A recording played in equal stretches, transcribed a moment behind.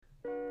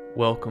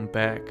Welcome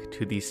back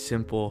to the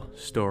Simple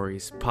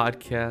Stories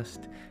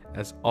podcast.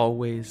 As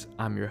always,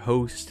 I'm your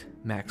host,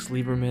 Max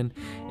Lieberman,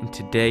 and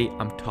today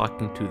I'm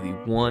talking to the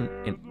one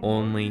and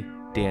only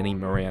Danny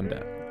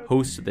Miranda,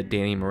 host of the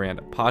Danny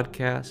Miranda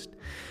podcast.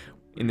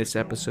 In this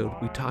episode,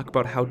 we talk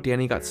about how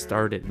Danny got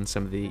started and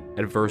some of the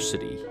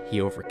adversity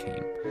he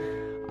overcame.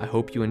 I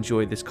hope you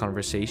enjoy this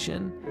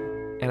conversation,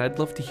 and I'd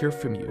love to hear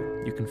from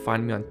you. You can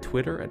find me on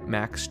Twitter at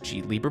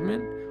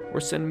MaxGLieberman, or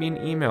send me an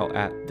email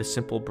at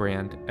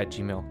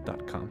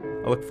thesimplebrand@gmail.com.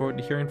 I look forward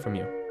to hearing from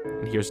you.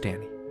 And here's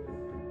Danny.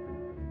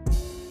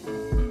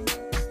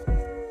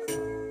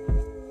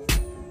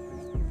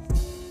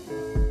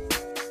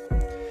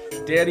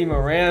 Danny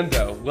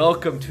Miranda,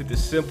 welcome to the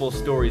Simple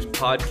Stories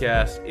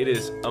podcast. It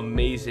is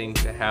amazing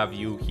to have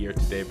you here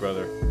today,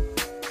 brother.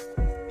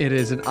 It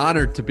is an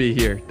honor to be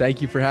here. Thank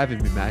you for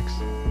having me, Max.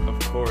 Of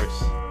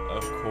course.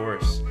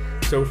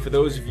 So for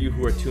those of you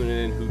who are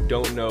tuning in who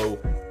don't know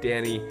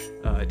Danny,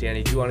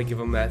 do you want to give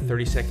him that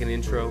 30-second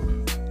intro?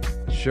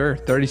 Sure,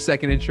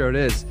 30-second intro it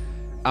is.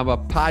 I'm a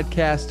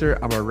podcaster,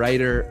 I'm a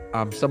writer,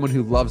 I'm someone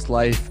who loves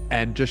life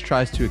and just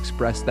tries to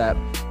express that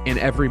in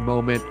every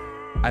moment.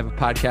 I have a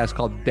podcast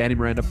called Danny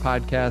Miranda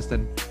Podcast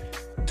and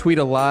tweet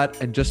a lot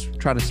and just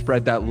trying to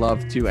spread that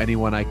love to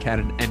anyone I can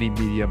in any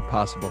medium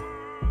possible.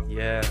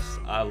 Yes,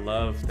 I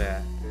love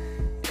that.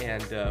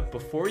 And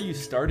before you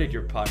started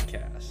your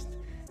podcast,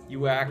 you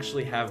were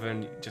actually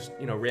having just,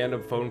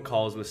 random phone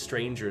calls with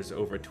strangers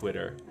over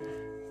Twitter.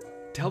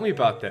 Tell me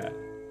about that.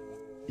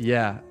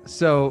 Yeah.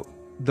 So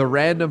the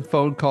random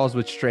phone calls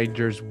with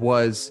strangers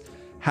was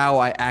how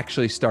I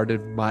actually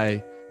started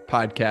my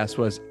podcast.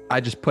 Was I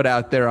just put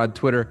out there on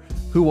Twitter,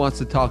 who wants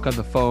to talk on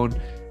the phone?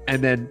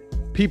 And then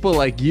people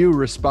like you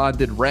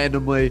responded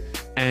randomly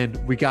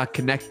and we got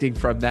connecting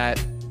from that.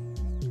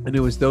 And it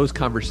was those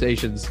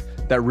conversations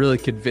that really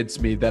convinced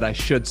me that I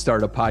should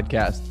start a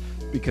podcast.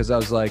 Because I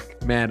was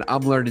like, man,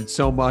 I'm learning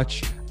so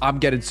much. I'm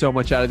getting so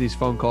much out of these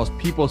phone calls.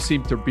 People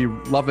seem to be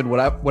loving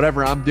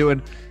whatever I'm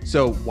doing.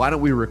 So why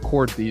don't we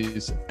record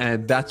these?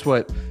 And that's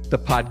what the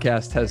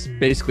podcast has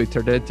basically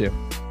turned into.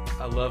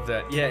 I love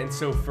that. Yeah, and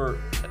so for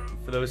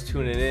those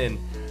tuning in,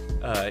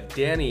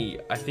 Danny,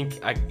 I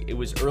think it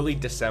was early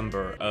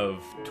December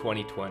of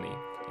 2020,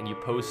 and you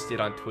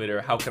posted on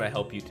Twitter, how can I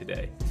help you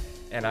today?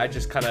 And I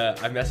just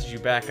I messaged you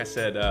back. I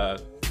said,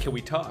 can we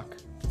talk?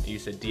 And you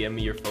said, DM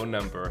me your phone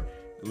number.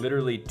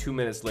 Literally 2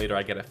 minutes later,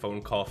 I get a phone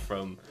call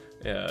from,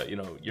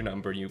 your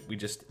number. We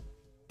just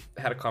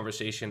had a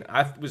conversation.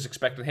 I was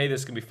expecting, hey, this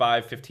is going to be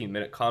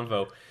 15-minute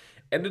convo.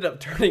 Ended up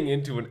turning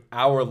into an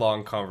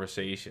hour-long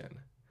conversation.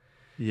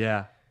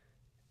 Yeah.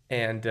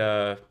 And,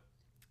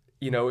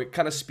 it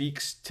kind of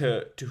speaks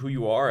to who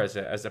you are as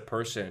a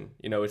person.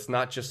 It's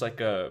not just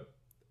like a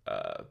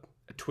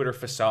Twitter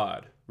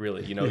facade,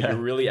 really. Yeah. You're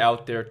really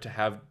out there to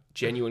have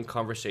genuine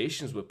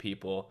conversations with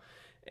people.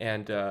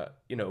 And,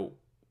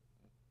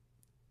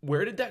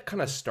 where did that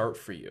kind of start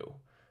for you?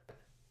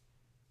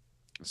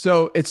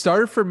 So it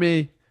started for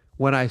me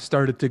when I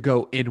started to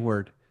go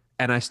inward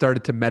and I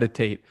started to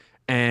meditate.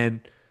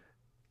 And,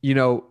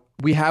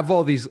 we have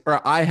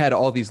I had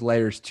all these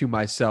layers to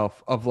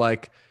myself of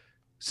like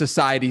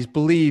society's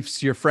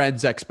beliefs, your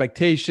friends'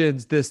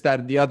 expectations, this,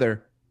 that, and the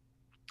other.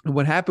 And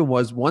what happened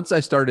was once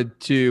I started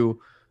to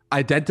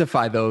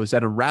identify those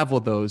and unravel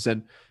those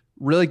and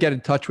really get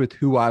in touch with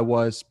who I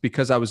was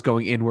because I was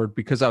going inward,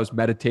 because I was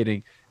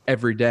meditating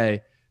every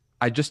day,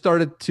 I just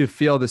started to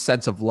feel the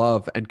sense of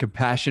love and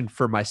compassion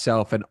for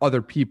myself and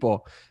other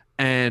people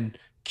and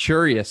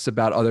curious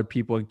about other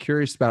people and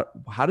curious about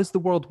how does the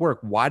world work?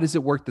 Why does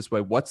it work this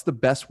way? What's the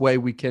best way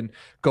we can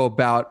go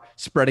about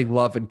spreading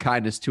love and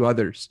kindness to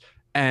others?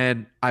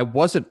 And I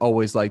wasn't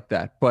always like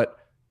that, but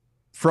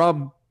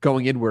from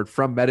going inward,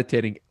 from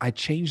meditating, I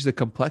changed the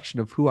complexion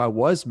of who I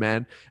was,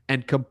 man,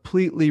 and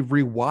completely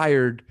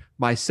rewired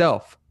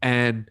myself.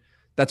 And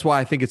that's why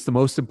I think it's the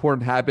most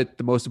important habit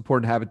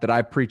that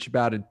I preach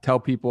about and tell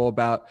people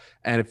about.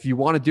 And if you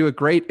want to do it,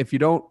 great. If you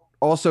don't,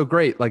 also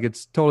great. Like,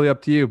 it's totally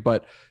up to you.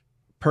 But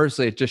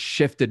personally, it just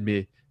shifted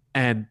me.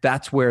 And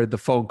that's where the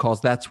phone calls,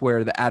 that's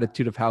where the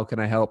attitude of how can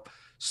I help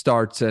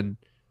starts. And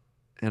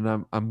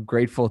I'm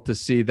grateful to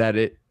see that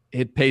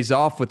it pays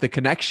off with the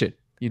connection.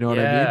 You know what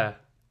I mean? Yeah,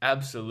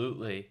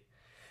 absolutely.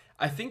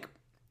 I think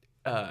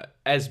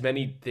as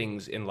many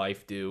things in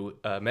life do,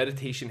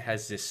 meditation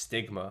has this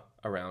stigma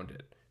around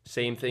it.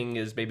 Same thing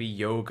as maybe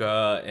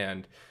yoga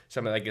and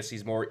some of, I guess,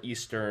 these more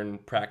Eastern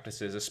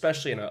practices,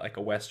 especially in a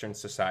Western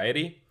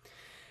society.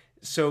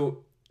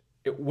 So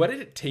what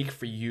did it take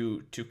for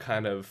you to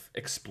kind of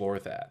explore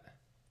that?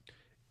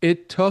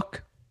 It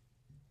took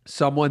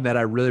someone that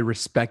I really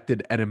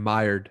respected and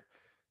admired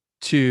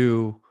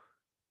to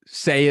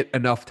say it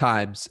enough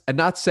times, and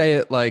not say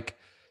it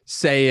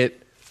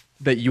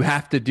that you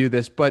have to do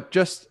this, but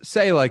just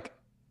say like,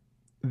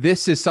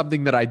 this is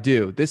something that I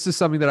do. This is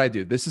something that I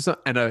do.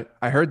 And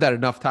I heard that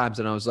enough times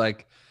and I was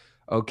like,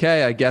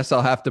 okay, I guess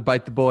I'll have to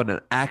bite the bullet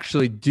and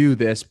actually do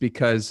this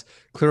because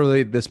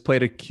clearly this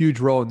played a huge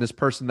role in this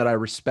person that I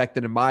respect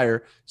and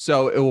admire.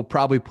 So it will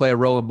probably play a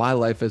role in my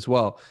life as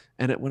well.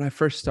 And when I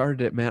first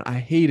started it, man, I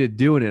hated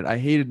doing it. I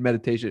hated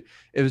meditation.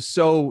 It was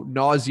so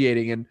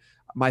nauseating, and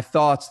my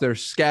thoughts, they're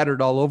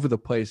scattered all over the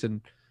place.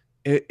 And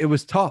it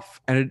was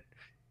tough. And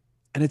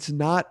it's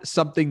not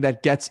something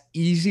that gets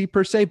easy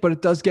per se, but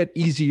it does get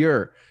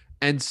easier.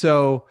 And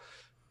so,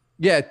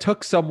 yeah, it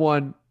took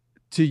someone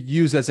to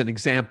use as an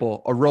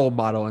example, a role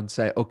model, and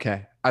say,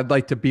 okay, I'd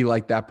like to be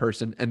like that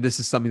person. And this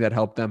is something that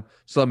helped them.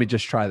 So let me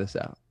just try this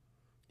out.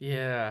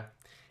 Yeah.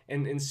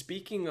 And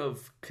speaking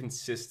of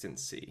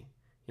consistency,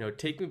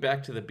 take me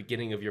back to the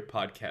beginning of your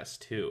podcast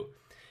too.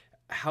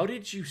 How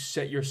did you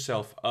set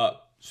yourself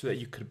up so that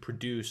you could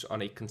produce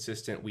on a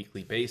consistent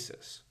weekly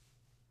basis?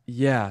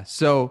 Yeah.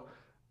 So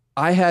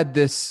I had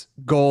this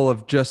goal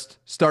of just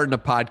starting a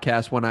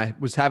podcast when I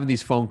was having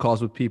these phone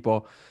calls with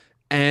people.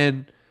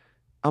 And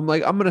I'm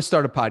like, I'm going to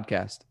start a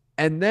podcast.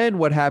 And then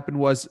what happened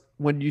was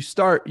when you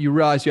start, you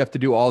realize you have to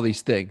do all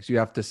these things. You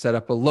have to set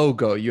up a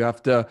logo. You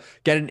have to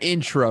get an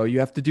intro. You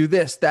have to do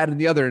this, that, and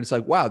the other. And it's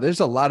like, wow, there's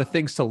a lot of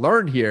things to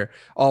learn here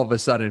all of a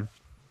sudden.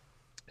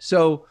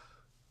 So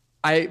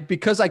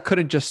because I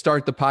couldn't just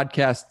start the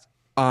podcast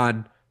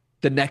on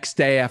the next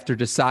day after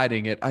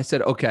deciding it, I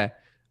said, okay,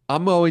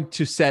 I'm going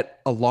to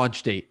set a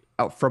launch date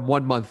out from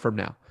 1 month from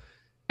now.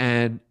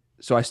 And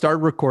so I started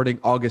recording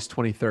August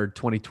 23rd,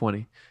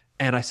 2020.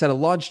 And I set a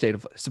launch date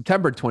of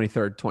September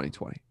 23rd,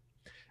 2020.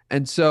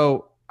 And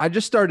so I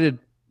just started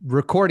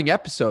recording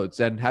episodes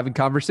and having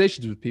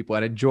conversations with people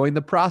and enjoying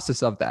the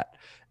process of that.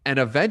 And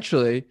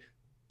eventually,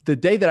 the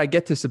day that I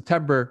get to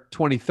September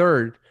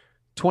 23rd,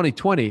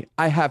 2020,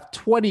 I have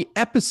 20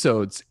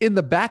 episodes in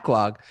the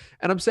backlog.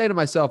 And I'm saying to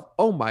myself,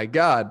 oh my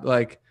God,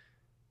 like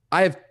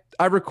I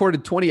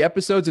recorded 20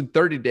 episodes in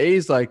 30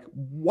 days. Like,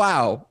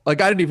 wow. Like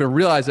I didn't even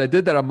realize I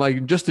did that. I'm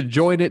like just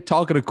enjoying it,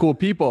 talking to cool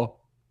people.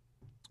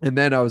 And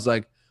then I was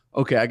like,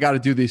 okay, I got to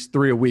do these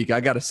 3 a week.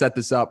 I got to set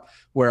this up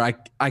where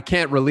I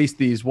can't release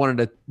these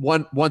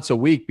once a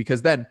week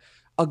because then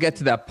I'll get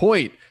to that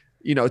point,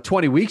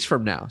 20 weeks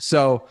from now.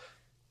 So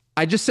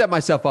I just set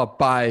myself up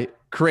by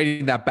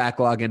creating that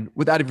backlog and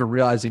without even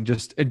realizing,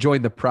 just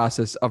enjoying the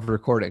process of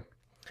recording.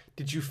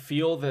 Did you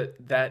feel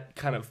that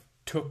kind of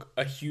took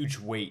a huge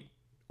weight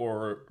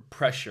or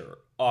pressure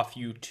off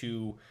you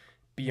to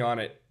be on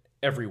it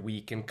every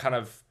week and kind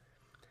of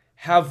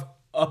have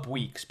up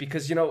weeks?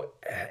 Because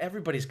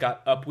everybody's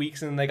got up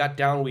weeks and then they got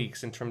down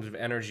weeks in terms of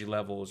energy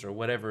levels or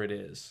whatever it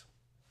is.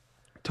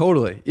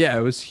 Totally. Yeah,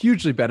 it was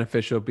hugely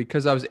beneficial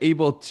because I was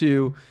able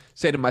to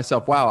say to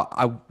myself, wow,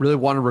 I really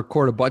want to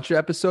record a bunch of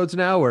episodes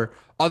now where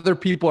other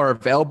people are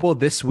available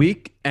this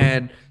week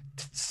and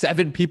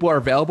 7 people are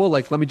available.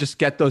 Like, let me just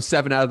get those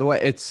 7 out of the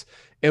way.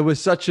 It was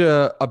such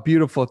a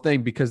beautiful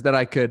thing because then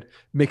I could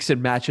mix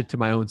and match it to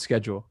my own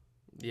schedule.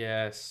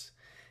 Yes.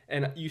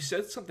 And you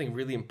said something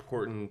really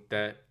important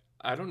that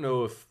I don't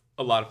know if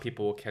a lot of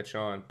people will catch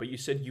on, but you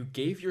said you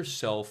gave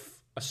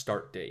yourself a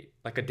start date,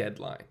 like a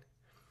deadline.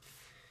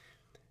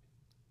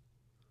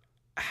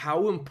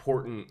 How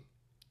important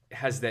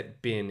has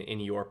that been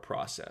in your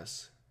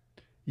process?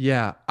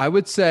 Yeah, I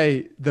would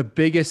say the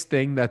biggest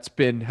thing that's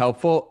been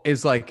helpful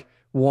is like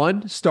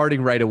one,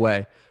 starting right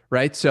away,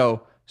 right?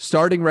 So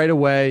starting right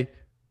away,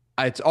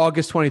 it's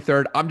August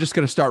 23rd. I'm just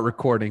going to start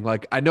recording.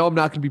 Like, I know I'm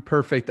not going to be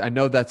perfect. I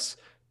know that's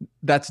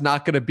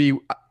not going to be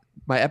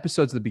my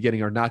episodes at the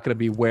beginning are not going to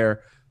be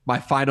where my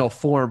final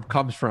form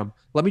comes from.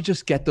 Let me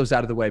just get those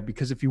out of the way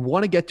because if you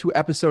want to get to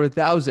episode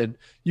 1,000,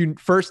 you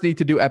first need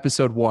to do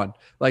episode 1.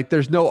 Like,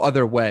 there's no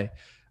other way.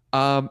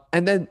 And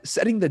then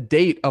setting the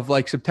date of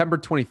like September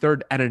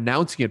 23rd and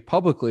announcing it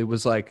publicly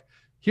was like,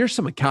 here's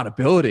some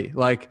accountability.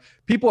 Like,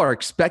 people are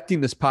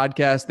expecting this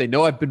podcast. They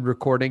know I've been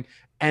recording.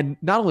 And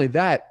not only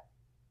that,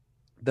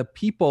 the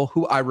people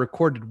who I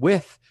recorded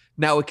with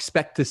now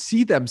expect to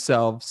see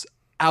themselves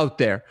out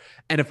there.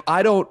 And if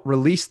I don't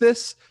release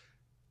this,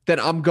 then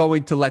I'm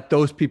going to let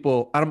those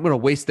people, I'm going to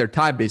waste their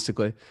time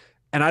basically.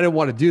 And I didn't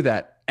want to do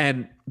that.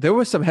 And there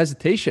was some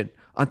hesitation.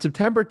 On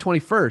September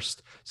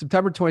 21st,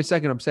 September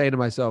 22nd, I'm saying to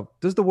myself,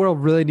 does the world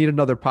really need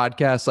another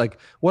podcast? Like,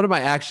 what am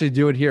I actually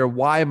doing here?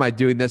 Why am I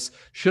doing this?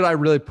 Should I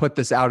really put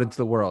this out into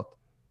the world?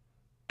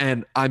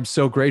 And I'm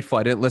so grateful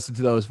I didn't listen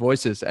to those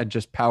voices and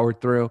just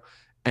powered through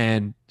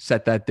and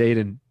set that date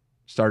and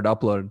started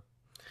uploading.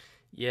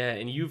 Yeah,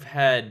 and you've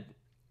had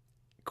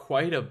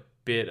quite a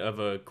bit of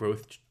a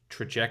growth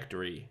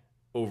trajectory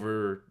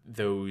over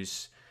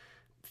those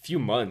few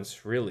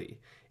months, really.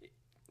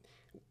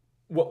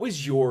 What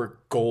was your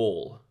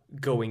goal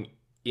going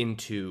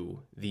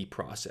into the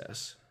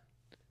process?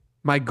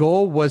 My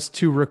goal was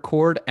to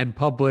record and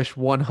publish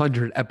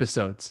 100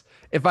 episodes.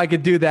 If I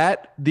could do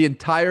that, the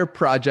entire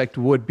project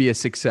would be a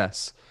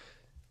success.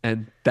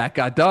 And that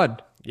got done.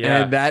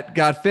 Yeah. And that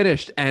got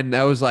finished. And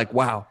I was like,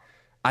 wow,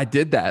 I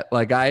did that.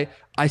 Like I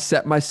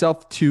set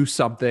myself to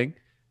something.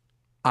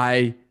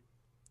 I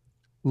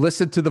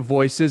listened to the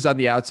voices on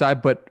the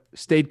outside, but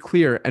stayed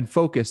clear and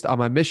focused on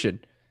my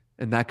mission.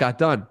 And that got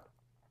done.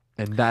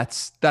 And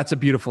that's a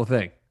beautiful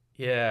thing.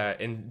 Yeah,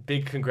 and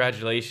big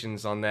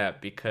congratulations on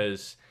that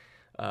because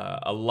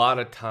a lot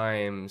of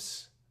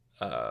times,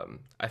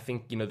 I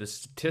think, the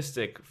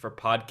statistic for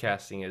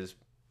podcasting is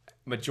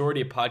majority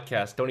of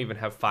podcasts don't even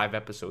have 5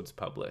 episodes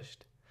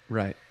published.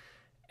 Right.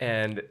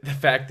 And the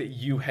fact that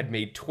you had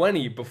made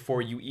 20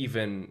 before you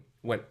even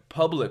went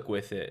public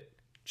with it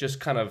just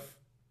kind of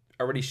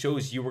already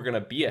shows you were going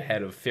to be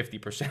ahead of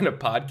 50% of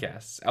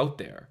podcasts out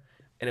there.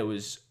 And it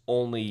was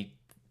only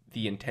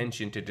the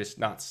intention to just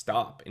not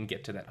stop and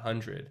get to that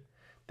 100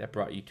 that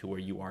brought you to where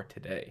you are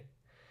today.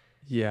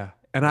 Yeah.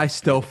 And I It's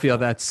still feel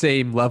beautiful. that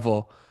same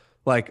level.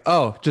 Like,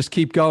 oh, just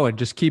keep going,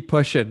 just keep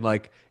pushing.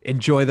 Like,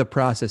 enjoy the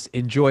process,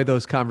 enjoy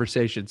those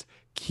conversations,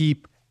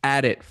 keep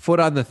at it, foot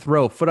on the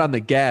throat, foot on the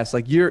gas.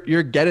 Like you're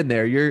getting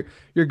there.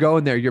 You're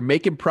going there. You're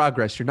making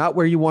progress. You're not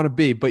where you want to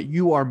be, but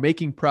you are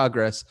making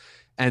progress.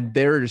 And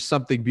there is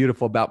something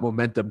beautiful about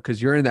momentum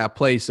because you're in that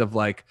place of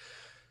like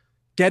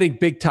getting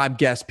big time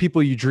guests,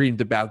 people you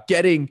dreamed about,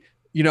 getting,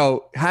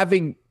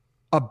 having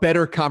a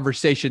better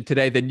conversation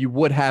today than you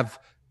would have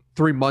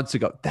 3 months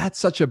ago. That's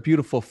such a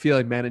beautiful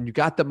feeling, man. And you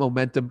got the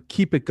momentum.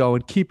 Keep it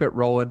going, keep it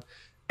rolling.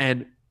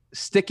 And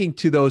sticking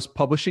to those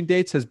publishing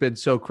dates has been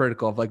so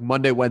critical of like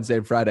Monday, Wednesday,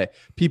 and Friday.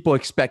 People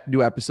expect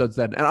new episodes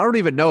then. And I don't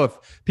even know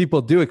if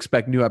people do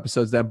expect new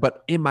episodes then,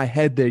 but in my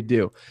head, they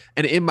do.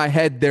 And in my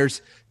head,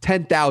 there's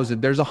 10,000,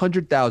 there's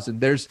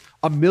 100,000, there's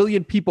a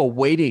million people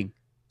waiting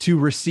to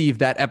receive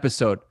that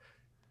episode.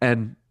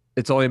 And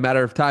it's only a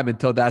matter of time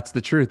until that's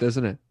the truth,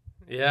 isn't it?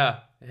 Yeah.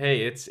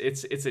 Hey, it's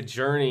a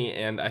journey,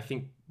 and I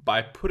think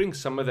by putting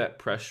some of that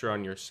pressure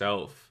on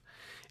yourself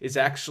is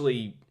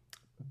actually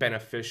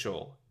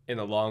beneficial in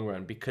the long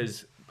run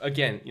because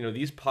again,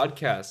 these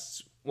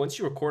podcasts, once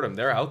you record them,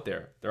 they're out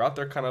there. They're out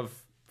there kind of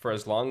for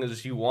as long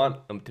as you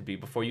want them to be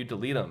before you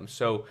delete them.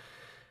 So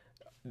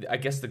I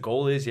guess the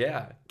goal is,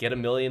 yeah, get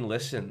 1 million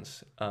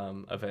listens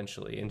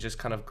eventually and just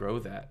kind of grow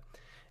that.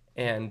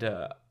 And,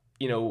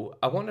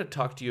 I want to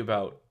talk to you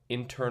about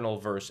internal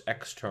versus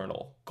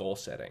external goal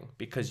setting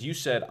because you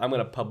said, I'm going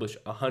to publish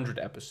 100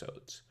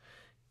 episodes.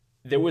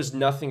 There was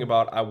nothing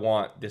about, I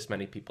want this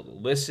many people to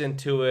listen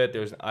to it.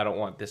 I don't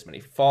want this many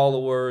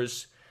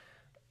followers.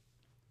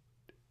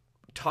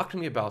 Talk to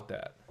me about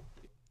that.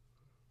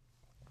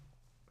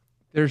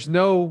 There's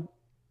no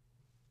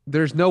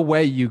there's no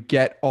way you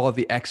get all of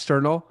the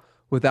external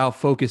without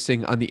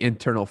focusing on the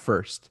internal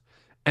first.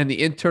 And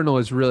the internal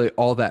is really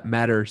all that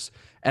matters.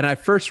 And I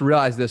first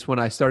realized this when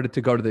I started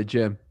to go to the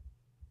gym.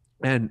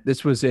 And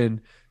this was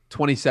in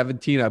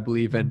 2017, I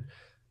believe. And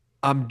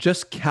I'm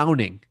just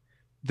counting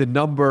the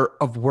number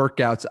of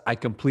workouts I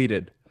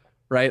completed,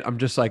 right? I'm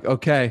just like,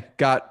 okay,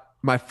 got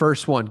my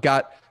first one,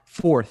 got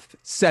fourth,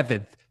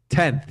 seventh,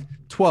 10th,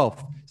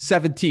 12th,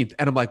 17th.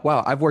 And I'm like,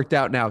 wow, I've worked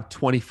out now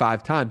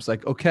 25 times.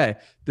 Like, okay,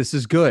 this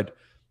is good.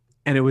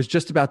 And it was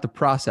just about the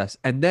process.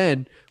 And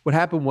then what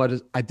happened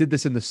was I did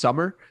this in the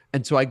summer.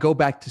 And so I go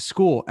back to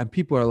school and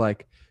people are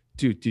like,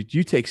 dude, did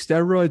you take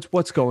steroids?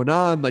 What's going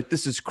on? Like,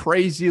 this is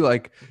crazy.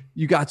 Like,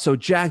 you got so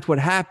jacked. What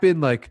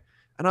happened? Like,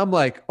 and I'm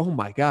like, oh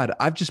my God,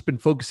 I've just been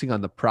focusing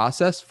on the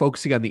process,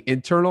 focusing on the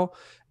internal.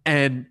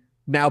 And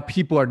now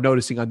people are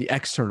noticing on the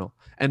external.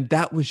 And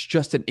that was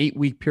just an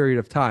 8-week period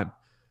of time.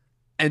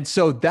 And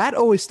so that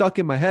always stuck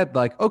in my head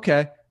like,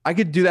 okay, I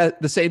could do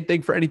that the same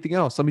thing for anything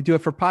else. Let me do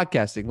it for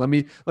podcasting. Let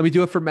me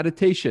do it for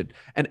meditation.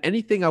 And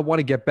anything I want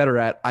to get better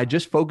at, I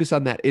just focus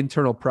on that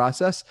internal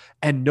process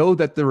and know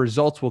that the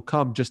results will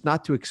come, just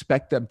not to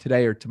expect them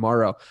today or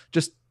tomorrow.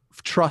 Just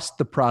trust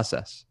the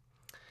process.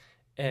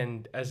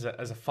 And as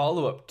a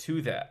follow-up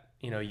to that,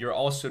 you're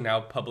also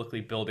now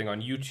publicly building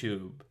on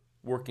YouTube,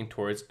 working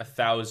towards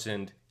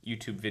 1,000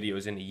 YouTube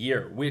videos in a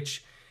year,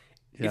 which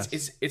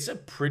Yes. it's a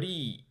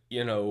pretty,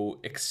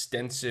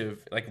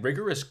 extensive, like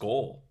rigorous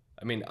goal.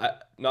 I mean,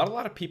 not a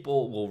lot of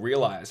people will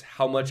realize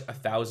how much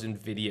 1,000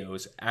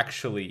 videos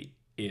actually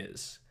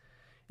is.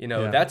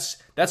 Yeah.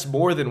 That's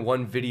more than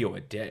one video a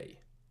day.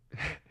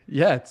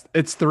 Yeah.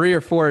 It's 3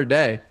 or 4 a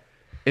day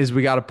is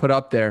we got to put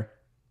up there.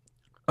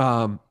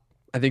 Um,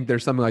 I think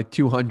there's something like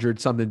 200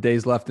 something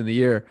days left in the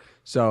year.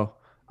 So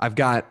I've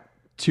got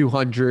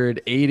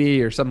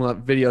 280 or something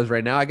like videos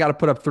right now. I got to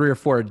put up 3 or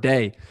 4 a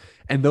day.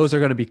 And those are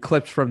going to be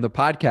clips from the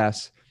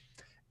podcast.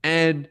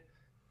 And,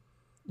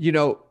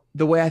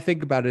 the way I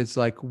think about it is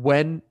like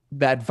when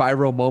that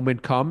viral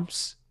moment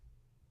comes,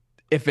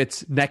 if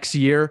it's next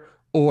year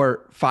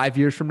or 5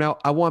 years from now,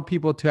 I want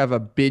people to have a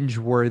binge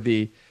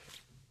worthy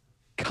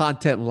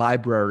content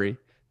library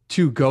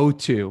to go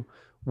to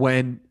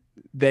when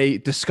they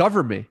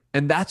discover me.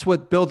 And that's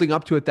what building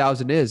up to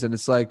 1,000 is. And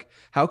it's like,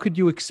 how could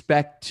you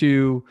expect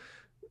to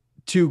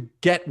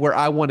get where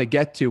I want to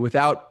get to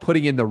without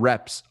putting in the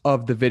reps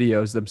of the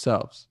videos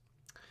themselves?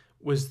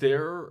 Was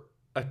there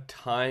a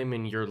time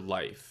in your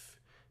life,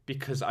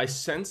 because I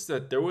sense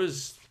that there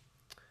was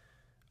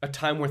a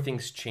time where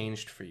things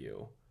changed for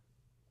you,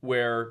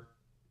 where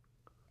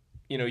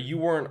you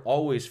weren't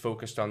always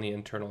focused on the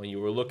internal and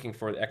you were looking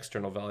for the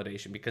external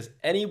validation, because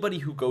anybody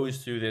who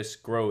goes through this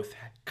growth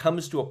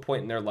comes to a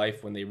point in their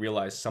life when they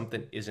realize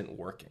something isn't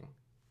working.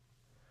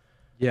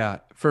 Yeah,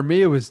 for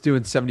me, it was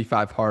doing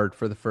 75 hard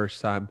for the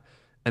first time.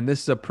 And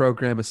this is a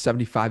program, a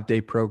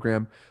 75-day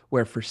program,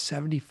 where for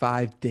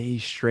 75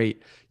 days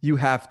straight, you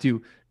have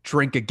to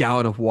drink a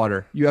gallon of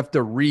water. You have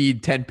to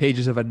read 10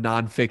 pages of a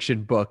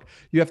nonfiction book.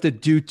 You have to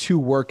do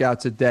two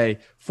workouts a day,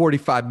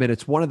 45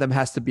 minutes. One of them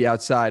has to be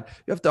outside.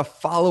 You have to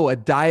follow a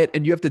diet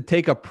and you have to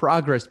take a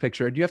progress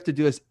picture. And you have to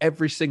do this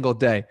every single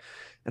day.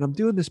 And I'm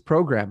doing this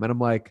program and I'm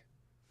like,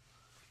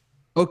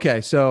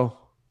 okay, so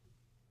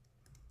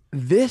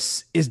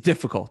this is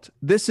difficult.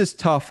 This is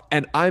tough.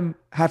 And I'm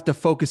have to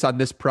focus on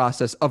this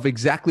process of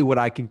exactly what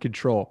I can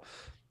control.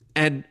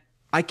 And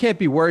I can't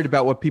be worried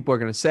about what people are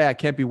going to say. I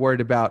can't be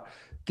worried about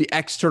the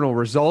external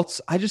results.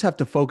 I just have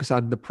to focus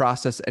on the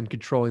process and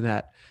controlling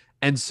that.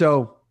 And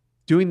so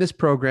doing this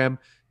program,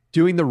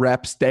 doing the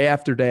reps day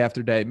after day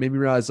after day made me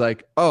realize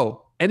like,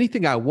 oh,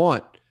 anything I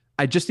want,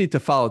 I just need to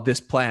follow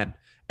this plan.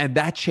 And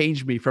that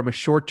changed me from a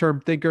short term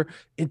thinker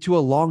into a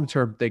long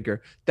term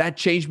thinker. That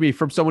changed me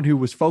from someone who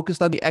was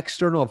focused on the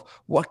external of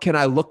what can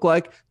I look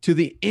like to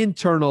the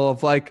internal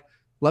of like,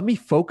 let me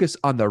focus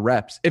on the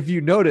reps. If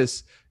you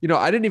notice,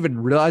 I didn't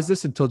even realize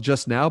this until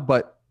just now,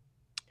 but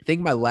I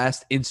think my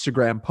last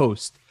Instagram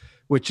post,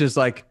 which is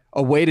like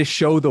a way to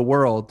show the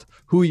world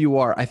who you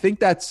are. I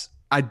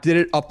did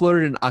it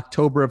uploaded in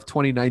October of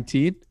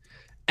 2019.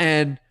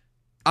 And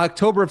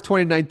October of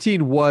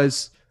 2019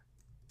 was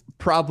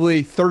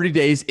probably 30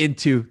 days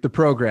into the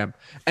program.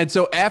 And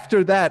so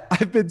after that,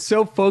 I've been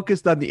so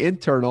focused on the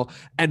internal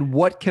and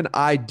what can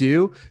I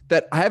do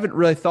that I haven't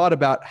really thought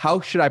about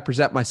how should I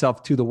present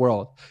myself to the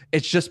world.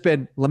 It's just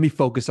been, let me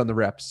focus on the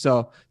reps.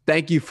 So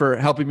thank you for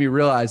helping me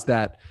realize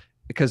that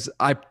because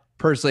I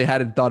personally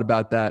hadn't thought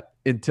about that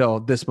until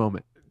this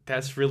moment.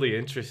 That's really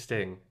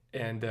interesting.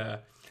 And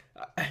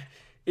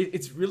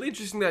it's really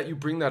interesting that you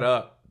bring that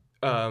up.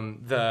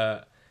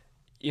 Focusing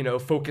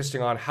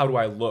on how do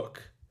I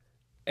look?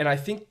 And I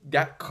think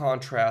that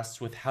contrasts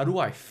with how do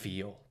I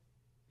feel?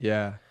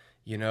 Yeah.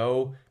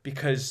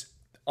 Because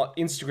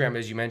Instagram,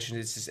 as you mentioned,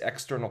 is this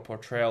external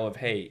portrayal of,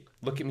 hey,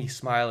 look at me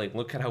smiling,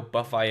 look at how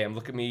buff I am,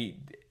 look at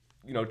me,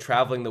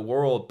 traveling the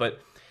world. But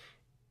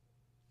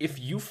if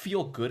you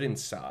feel good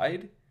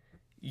inside,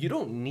 you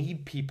don't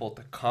need people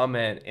to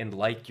comment and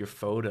like your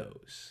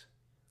photos.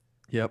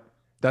 Yep.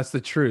 That's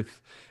the truth.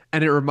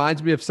 And it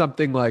reminds me of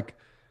something like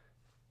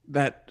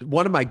that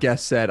one of my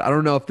guests said. I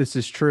don't know if this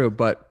is true,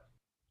 but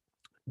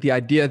the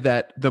idea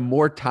that the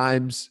more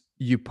times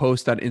you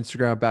post on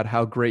Instagram about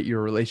how great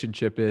your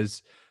relationship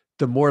is,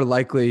 the more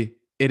likely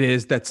it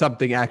is that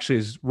something actually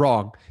is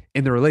wrong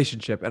in the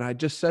relationship. And I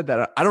just said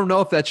that. I don't know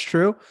if that's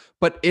true,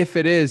 but if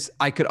it is,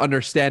 I could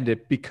understand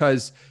it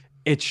because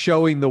it's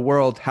showing the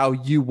world how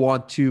you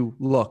want to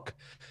look.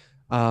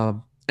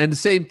 And the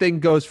same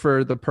thing goes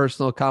for the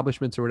personal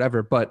accomplishments or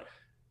whatever. But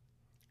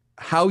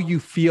how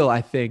you feel,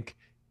 I think,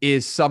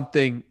 is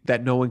something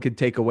that no one can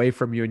take away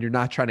from you, and you're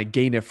not trying to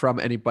gain it from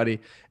anybody.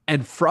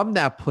 And from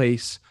that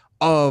place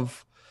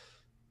of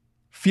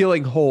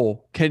feeling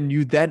whole, can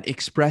you then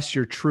express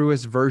your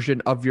truest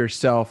version of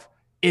yourself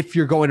if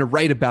you're going to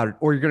write about it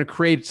or you're going to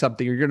create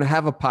something or you're going to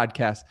have a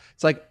podcast?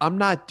 It's like, I'm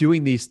not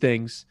doing these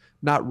things,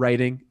 not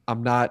writing.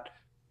 I'm not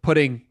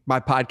putting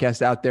my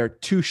podcast out there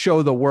to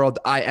show the world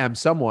I am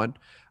someone.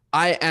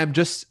 I am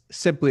just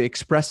simply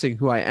expressing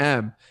who I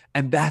am.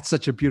 And that's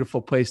such a beautiful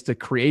place to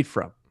create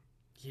from.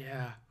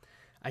 Yeah.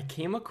 I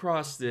came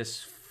across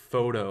this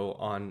photo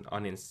on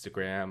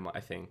Instagram, I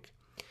think.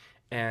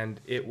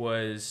 And it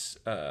was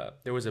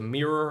there was a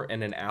mirror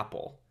and an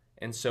apple.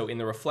 And so in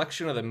the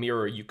reflection of the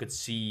mirror, you could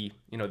see,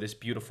 this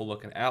beautiful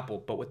looking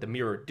apple. But what the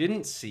mirror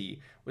didn't see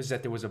was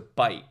that there was a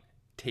bite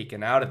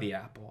taken out of the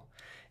apple.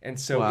 And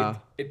so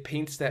Wow. it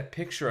paints that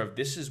picture of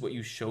this is what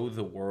you show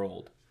the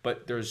world,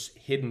 but there's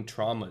hidden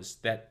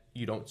traumas that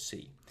you don't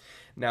see.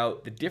 Now,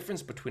 the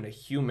difference between a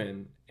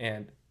human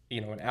and,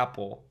 an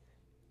apple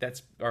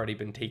that's already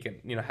been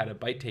taken, had a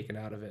bite taken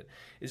out of it,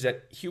 is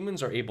that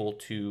humans are able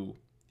to,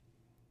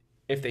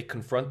 if they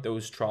confront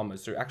those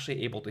traumas, they're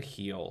actually able to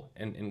heal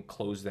and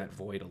close that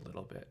void a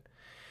little bit.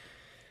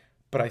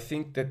 But I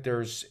think that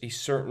there's a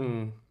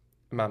certain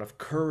amount of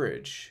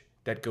courage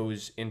that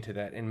goes into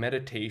that. And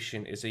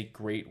meditation is a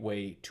great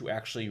way to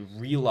actually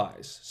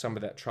realize some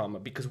of that trauma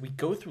because we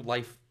go through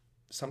life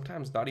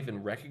sometimes not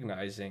even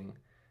recognizing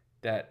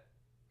that,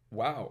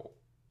 wow,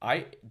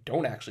 I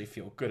don't actually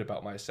feel good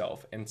about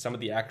myself. And some of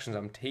the actions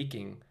I'm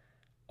taking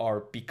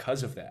are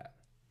because of that.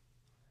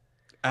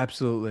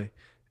 Absolutely.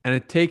 And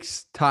it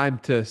takes time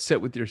to sit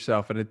with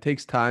yourself and it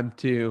takes time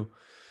to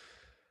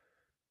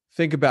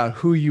think about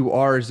who you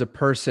are as a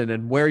person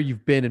and where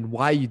you've been and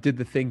why you did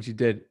the things you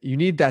did. You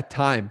need that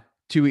time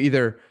to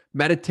either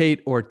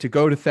meditate or to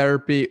go to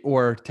therapy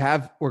or to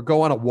have or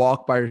go on a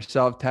walk by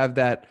yourself to have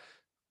that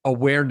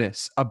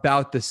awareness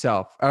about the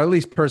self. Or at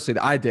least personally,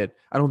 I did.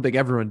 I don't think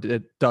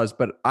everyone does,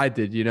 but I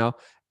did.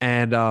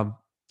 And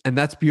and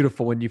that's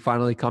beautiful when you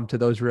finally come to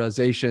those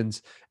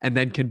realizations and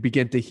then can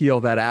begin to heal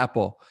that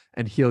apple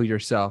and heal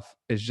yourself.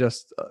 Is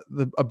just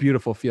a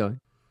beautiful feeling.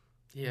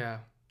 Yeah.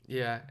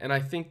 Yeah. And I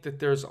think that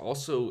there's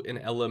also an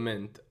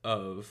element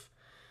of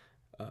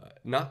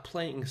not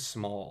playing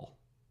small,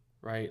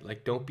 right?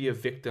 Like, don't be a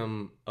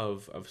victim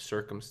of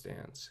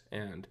circumstance.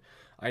 And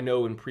I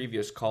know in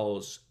previous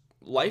calls,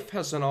 life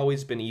hasn't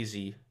always been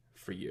easy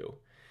for you.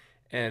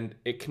 And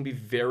it can be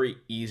very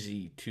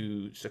easy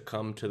to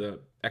succumb to the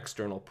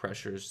external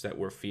pressures that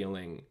we're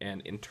feeling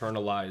and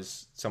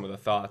internalize some of the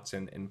thoughts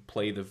and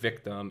play the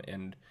victim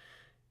and,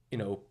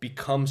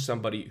 become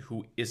somebody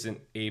who isn't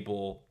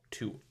able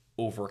to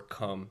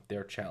overcome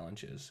their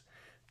challenges.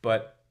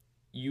 But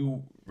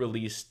you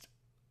released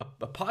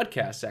a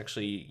podcast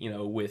actually,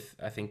 with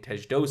I think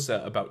Tej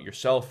Dosa about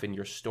yourself and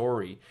your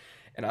story.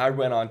 And I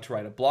went on to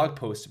write a blog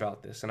post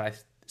about this, and I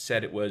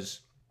said it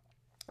was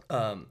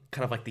kind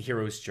of like the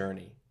hero's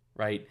journey,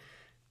 right?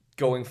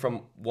 Going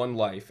from one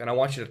life, and I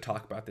want you to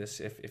talk about this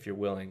if you're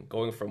willing,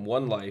 going from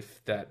one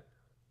life that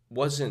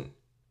wasn't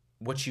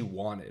what you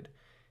wanted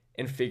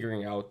and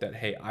figuring out that,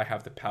 hey, I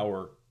have the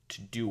power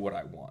to do what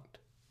I want.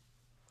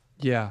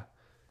 Yeah.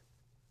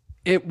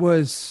 It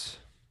was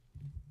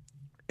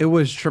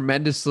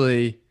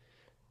tremendously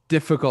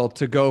difficult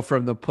to go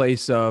from the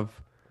place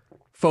of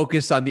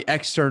focus on the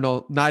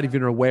external, not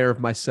even aware of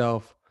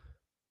myself,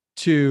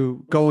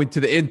 to going to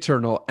the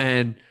internal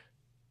and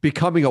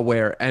becoming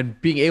aware and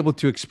being able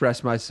to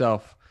express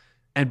myself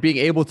and being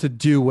able to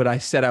do what I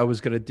said I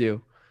was going to do.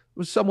 It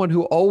was someone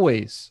who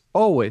always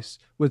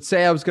would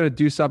say I was going to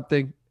do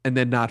something and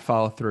then not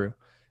follow through.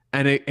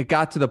 And it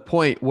got to the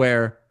point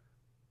where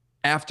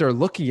after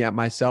looking at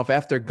myself,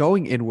 after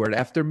going inward,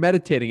 after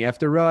meditating,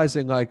 after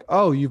realizing like,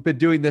 oh, you've been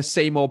doing this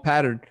same old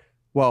pattern.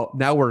 Well,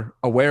 now we're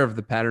aware of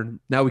the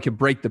pattern. Now we can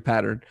break the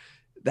pattern.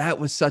 That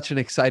was such an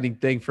exciting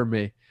thing for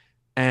me.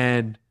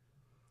 And,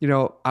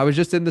 I was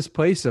just in this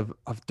place of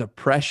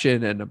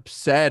depression and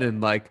upset and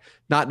like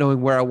not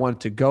knowing where I wanted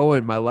to go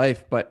in my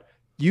life, but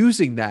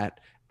using that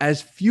as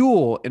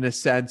fuel in a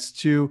sense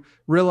to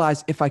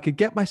realize if I could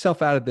get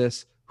myself out of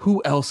this,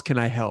 who else can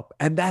I help?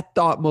 And that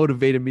thought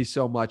motivated me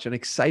so much and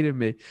excited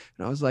me.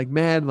 And I was like,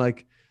 man,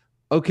 like,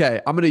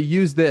 okay, I'm going to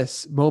use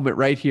this moment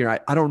right here.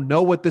 I don't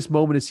know what this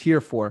moment is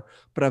here for,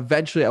 but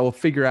eventually I will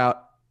figure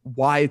out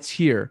why it's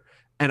here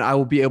and I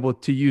will be able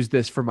to use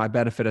this for my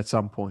benefit at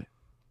some point.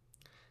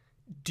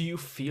 Do you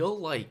feel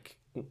like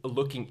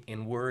looking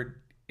inward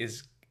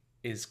is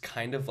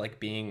kind of like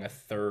being a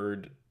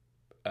third,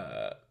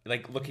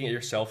 like looking at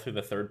yourself through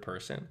the third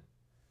person?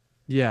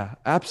 Yeah,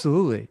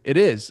 absolutely. It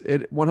is.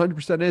 It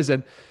 100% is.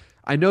 And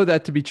I know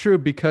that to be true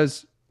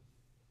because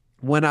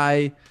when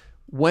I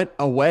went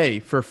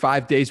away for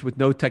 5 days with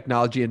no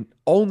technology and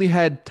only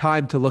had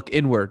time to look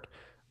inward,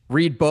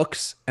 read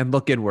books and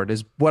look inward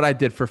is what I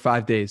did for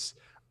 5 days.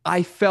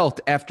 I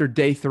felt after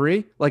day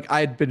three like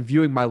I had been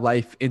viewing my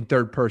life in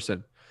third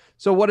person.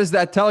 So, what does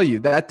that tell you?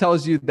 That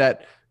tells you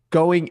that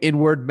going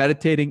inward,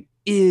 meditating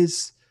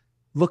is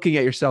looking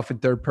at yourself in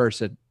third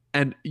person.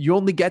 And you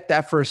only get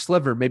that for a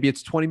sliver. Maybe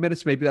it's 20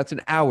 minutes, maybe that's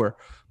an hour.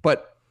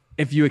 But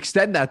if you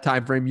extend that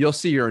time frame, you'll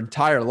see your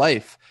entire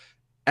life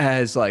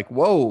as like,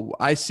 whoa,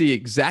 I see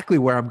exactly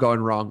where I'm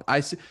going wrong.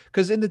 I see,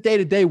 because in the day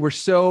to day, we're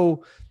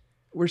so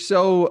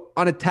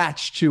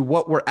unattached to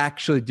what we're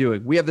actually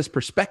doing. We have this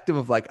perspective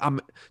of like, I'm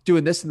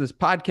doing this in this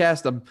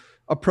podcast, I'm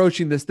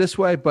approaching this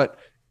way. But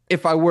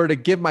if I were to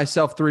give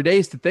myself 3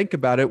 days to think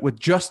about it with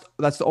just,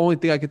 that's the only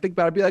thing I could think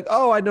about, I'd be like,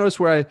 oh, I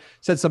noticed where I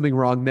said something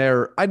wrong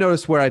there. I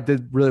noticed where I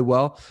did really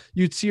well.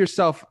 You'd see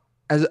yourself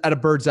as at a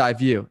bird's eye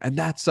view. And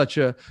that's such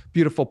a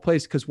beautiful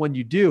place because when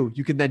you do,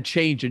 you can then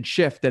change and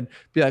shift and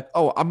be like,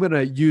 oh, I'm going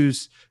to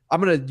use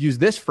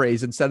this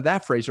phrase instead of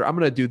that phrase, or I'm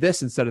going to do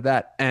this instead of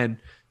that. And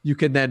you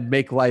can then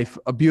make life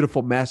a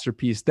beautiful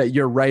masterpiece that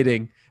you're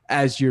writing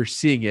as you're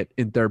seeing it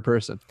in third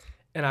person.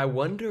 And I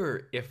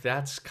wonder if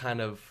that's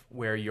kind of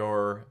where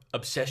your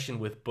obsession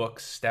with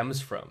books stems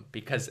from,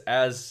 because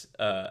as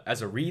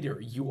a reader,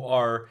 you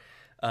are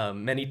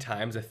many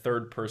times a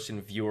third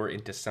person viewer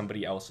into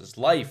somebody else's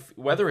life,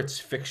 whether it's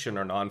fiction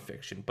or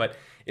nonfiction. But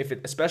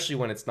especially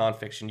when it's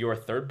nonfiction, you're a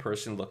third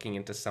person looking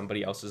into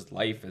somebody else's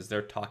life as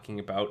they're talking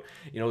about,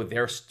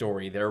 their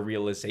story, their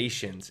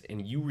realizations,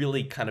 and you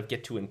really kind of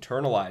get to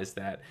internalize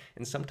that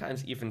and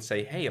sometimes even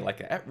say, hey,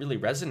 like that really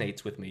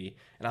resonates with me,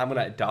 and I'm going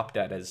to adopt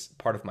that as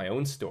part of my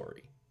own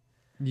story.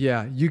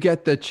 Yeah, you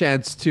get the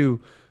chance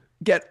to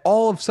get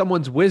all of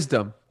someone's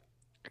wisdom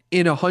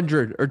in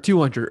 100 or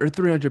 200 or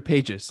 300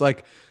 pages.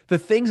 Like the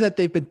things that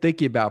they've been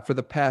thinking about for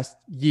the past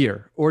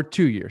year or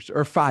 2 years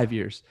or 5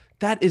 years,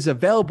 that is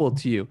available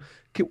to you.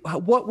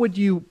 What would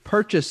you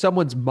purchase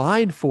someone's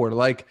mind for?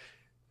 Like,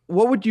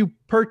 what would you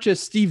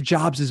purchase Steve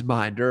Jobs'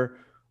 mind or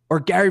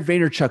Gary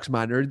Vaynerchuck's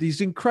mind or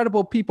these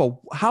incredible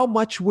people? How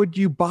much would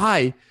you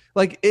buy?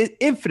 Like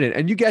infinite,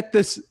 and you get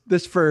this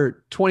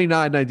for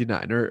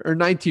 $29.99 or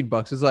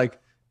 $19. It's like,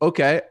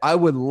 okay, I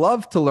would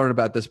love to learn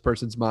about this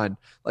person's mind.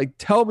 Like,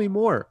 tell me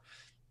more.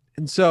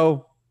 And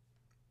so,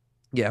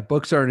 yeah,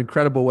 books are an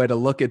incredible way to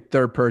look at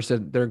third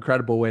person. They're an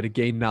incredible way to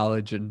gain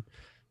knowledge and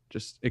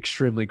just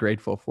extremely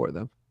grateful for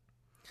them.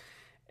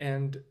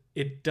 And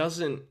it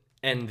doesn't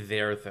end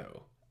there,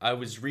 though. I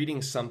was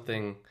reading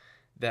something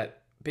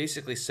that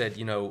basically said,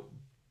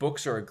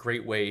 books are a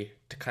great way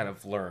to kind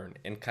of learn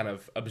and kind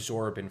of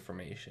absorb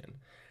information.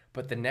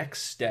 But the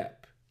next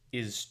step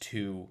is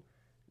to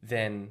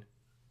then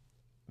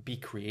be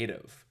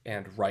creative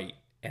and write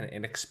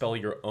and expel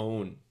your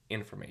own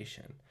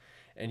information.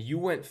 And you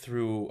went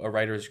through a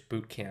writer's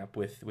boot camp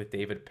with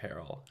David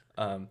Perel.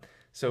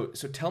 So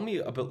tell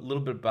me little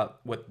bit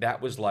about what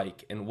that was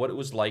like and what it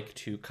was like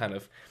to kind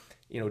of,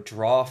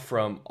 draw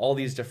from all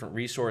these different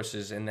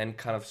resources and then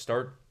kind of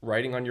start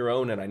writing on your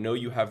own. And I know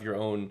you have your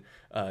own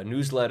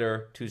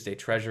newsletter, Tuesday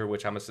Treasure,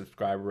 which I'm a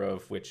subscriber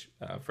of, which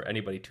for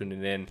anybody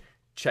tuning in,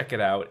 check it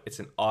out. It's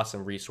an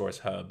awesome resource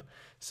hub.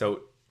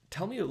 So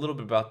tell me a little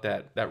bit about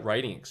that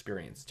writing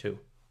experience too.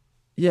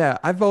 Yeah,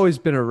 I've always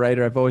been a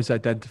writer. I've always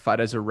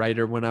identified as a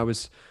writer. When I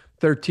was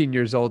 13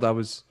 years old, I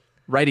was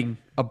writing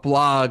a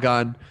blog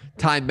on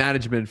time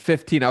management.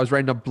 15, I was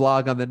writing a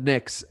blog on the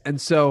Knicks.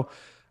 And so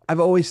I've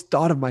always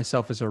thought of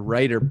myself as a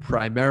writer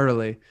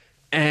primarily.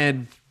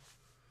 And,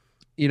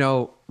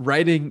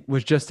 writing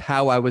was just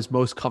how I was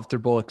most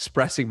comfortable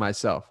expressing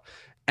myself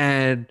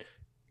and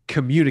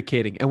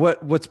communicating. And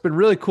what's been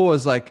really cool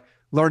is like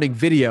learning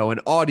video and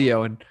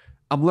audio, and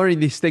I'm learning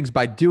these things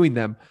by doing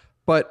them.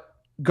 But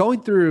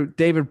going through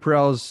David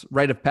Perel's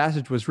rite of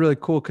passage was really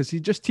cool because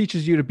he just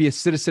teaches you to be a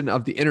citizen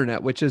of the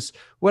internet, which is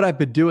what I've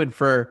been doing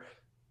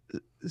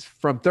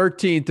from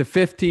 13 to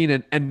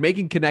 15 and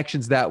making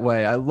connections that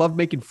way. I love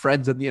making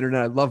friends on the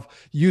internet. I love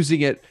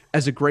using it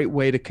as a great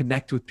way to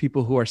connect with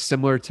people who are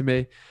similar to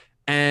me.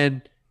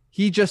 And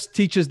he just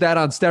teaches that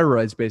on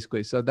steroids,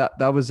 basically. So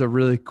that was a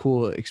really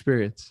cool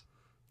experience.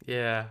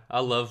 Yeah,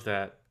 I love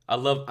that. I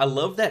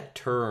love that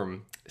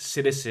term,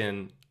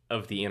 citizen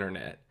of the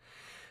internet.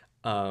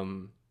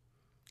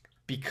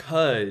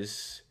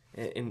 Because,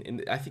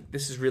 and I think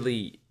this is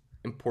really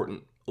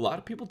important. A lot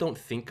of people don't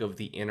think of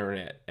the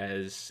internet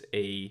as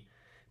a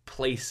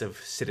place of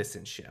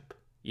citizenship.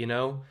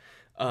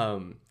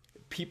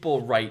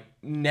 People write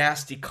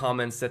nasty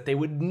comments that they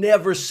would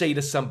never say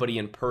to somebody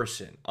in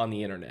person on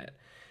the internet.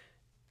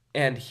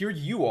 And here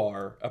you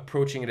are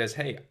approaching it as,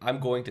 hey, I'm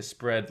going to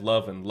spread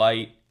love and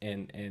light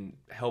and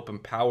help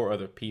empower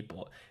other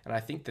people. And I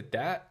think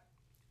that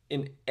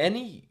in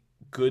any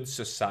good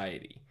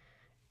society,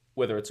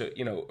 whether it's a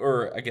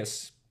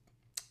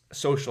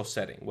social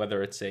setting,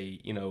 whether it's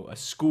a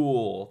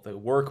school, the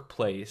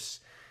workplace,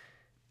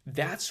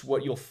 that's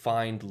what you'll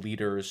find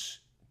leaders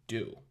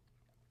do.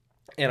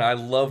 And I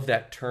love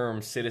that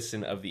term,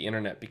 citizen of the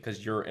internet,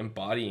 because you're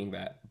embodying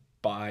that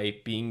by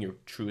being your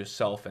truest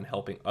self and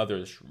helping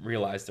others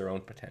realize their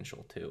own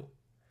potential too.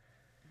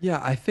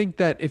 Yeah, I think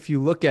that if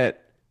you look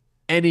at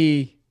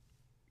any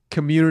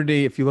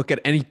community, if you look at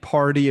any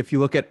party, if you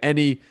look at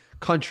any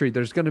country,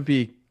 there's going to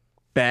be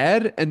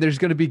bad and there's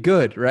going to be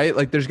good, right?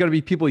 Like there's going to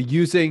be people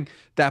using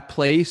that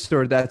place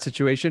or that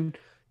situation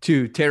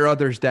to tear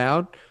others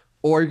down,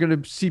 or you're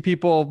going to see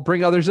people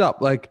bring others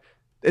up. Like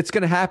it's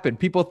going to happen.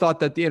 People thought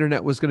that the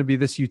internet was going to be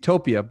this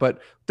utopia, but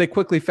they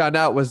quickly found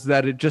out was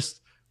that it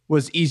just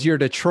was easier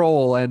to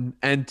troll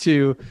and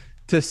to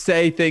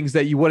say things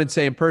that you wouldn't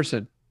say in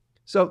person.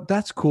 So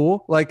that's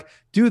cool. Like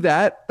do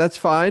that. That's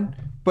fine.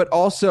 But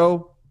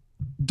also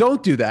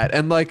don't do that.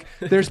 And like,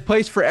 there's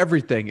place for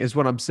everything is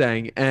what I'm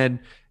saying. And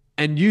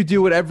you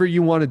do whatever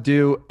you want to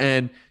do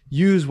and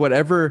use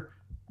whatever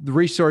the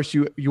resource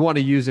you want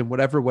to use in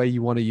whatever way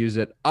you want to use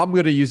it. I'm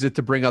going to use it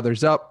to bring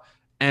others up.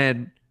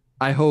 And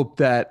I hope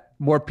that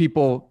more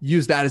people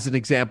use that as an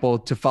example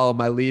to follow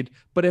my lead.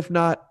 But if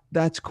not,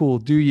 that's cool.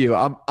 Do you?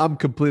 I'm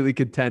completely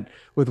content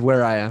with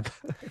where I am.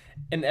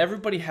 And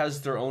everybody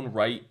has their own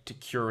right to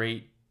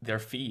curate their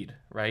feed,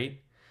 right?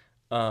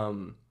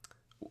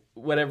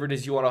 Whatever it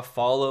is you want to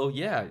follow,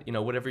 yeah,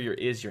 whatever you're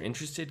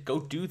interested, go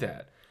do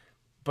that.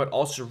 But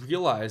also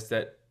realize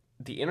that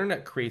the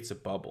internet creates a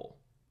bubble,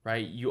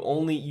 right?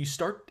 You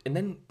start, and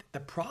then the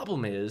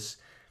problem is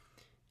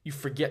you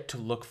forget to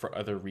look for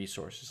other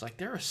resources. Like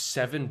there are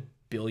 7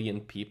 billion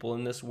people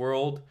in this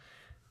world.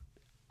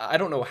 I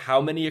don't know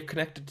how many are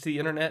connected to the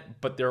internet,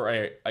 but there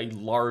are a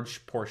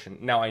large portion.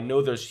 Now, I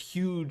know there's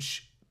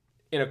huge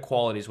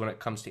inequalities when it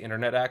comes to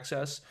internet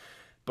access,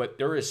 but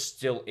there is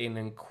still an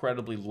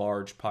incredibly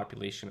large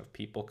population of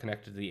people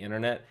connected to the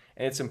internet,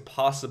 and it's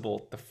impossible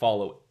to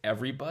follow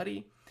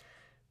everybody,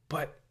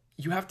 but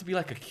you have to be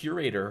like a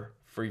curator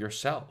for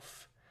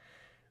yourself.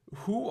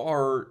 Who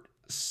are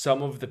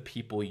some of the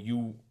people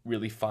you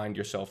really find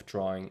yourself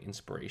drawing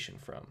inspiration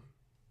from?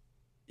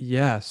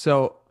 Yeah,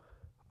 so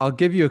I'll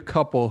give you a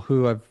couple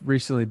who I've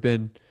recently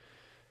been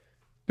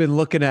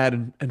looking at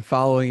and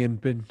following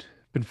and been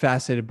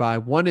fascinated by.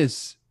 One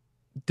is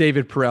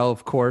David Perel,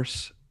 of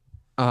course.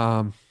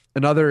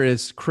 Another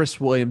is Chris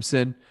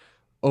Williamson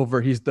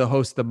he's the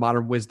host of the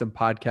Modern Wisdom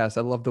podcast.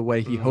 I love the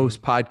way he hosts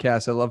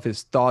podcasts. I love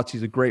his thoughts.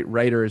 He's a great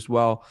writer as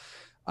well.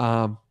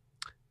 I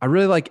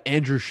really like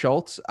Andrew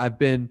Schultz. I've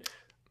been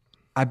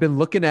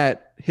looking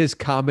at his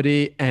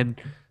comedy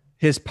and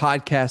his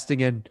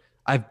podcasting, and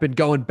I've been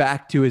going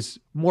back to his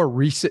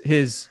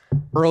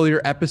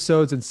earlier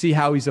episodes and see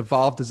how he's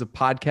evolved as a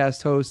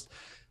podcast host.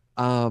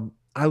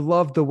 I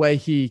love the way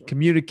he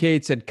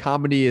communicates, and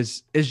comedy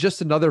is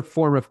just another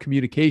form of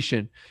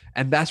communication.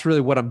 And that's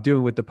really what I'm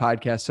doing with the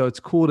podcast. So it's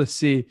cool to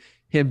see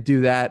him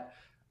do that.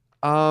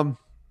 Um,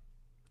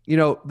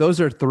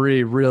 those are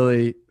three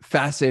really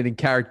fascinating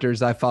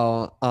characters I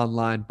follow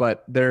online,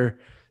 but there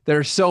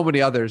are so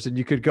many others, and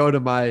you could go to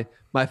my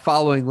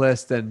following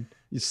list and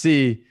you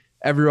see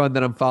everyone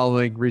that I'm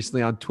following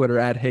recently on Twitter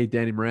at Hey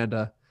Danny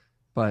Miranda.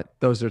 But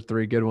those are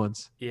three good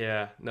ones.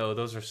 Yeah, no,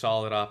 those are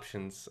solid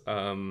options.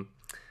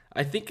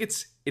 I think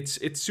it's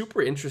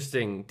super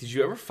interesting. Did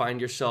you ever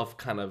find yourself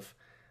kind of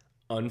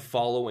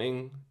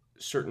unfollowing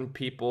certain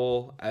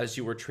people as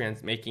you were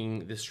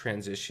making this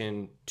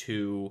transition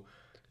to,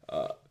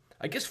 uh,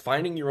 I guess,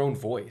 finding your own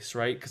voice,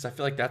 right? Because I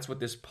feel like that's what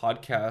this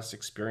podcast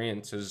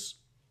experience has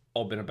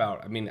all been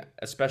about. I mean,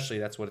 especially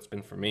that's what it's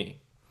been for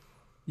me.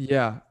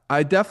 Yeah,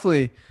 I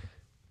definitely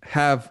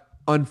have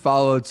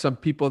unfollowed some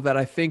people that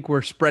I think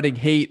were spreading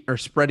hate or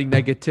spreading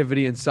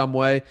negativity in some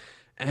way.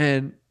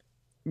 And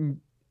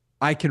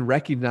I can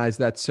recognize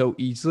that so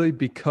easily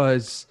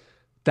because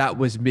that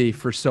was me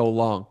for so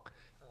long.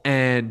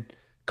 And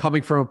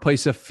coming from a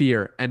place of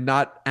fear and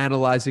not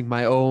analyzing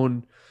my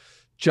own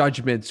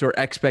judgments or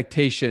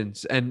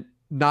expectations and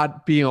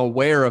not being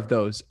aware of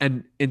those.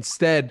 And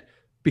instead,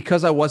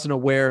 because I wasn't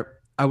aware,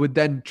 I would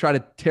then try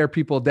to tear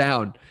people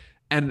down.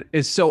 And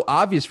it's so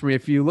obvious for me.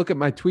 If you look at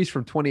my tweets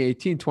from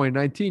 2018,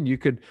 2019, you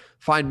could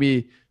find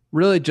me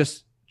really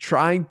just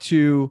trying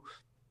to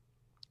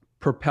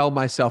propel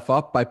myself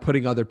up by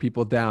putting other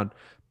people down,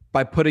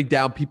 by putting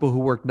down people who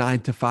work 9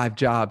 to 5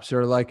 jobs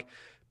or like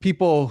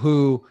people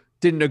who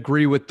didn't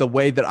agree with the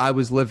way that I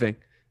was living.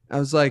 I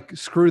was like,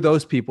 screw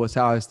those people is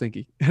how I was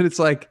thinking. And it's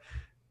like,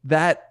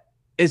 that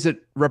isn't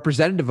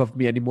representative of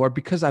me anymore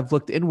because I've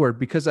looked inward,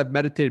 because I've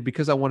meditated,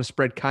 because I want to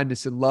spread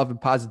kindness and love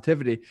and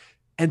positivity.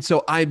 And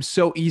so I'm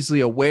so easily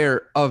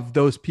aware of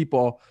those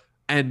people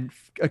and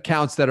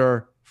accounts that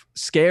are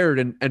scared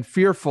and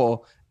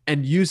fearful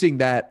and using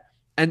that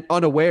and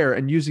unaware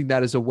and using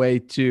that as a way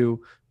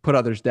to put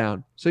others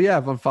down. So yeah,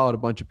 I've unfollowed a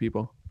bunch of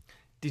people.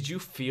 Did you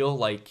feel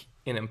like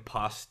an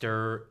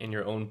imposter in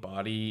your own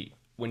body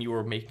when you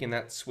were making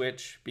that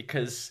switch?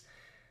 Because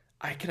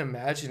I can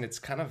imagine it's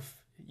kind of,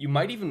 you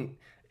might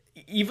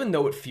even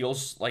though it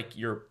feels like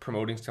you're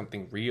promoting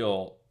something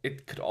real,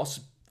 it could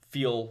also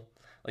feel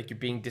like you're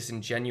being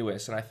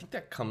disingenuous. And I think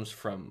that comes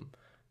from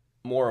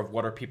more of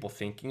what are people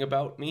thinking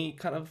about me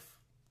kind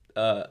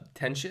of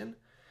tension.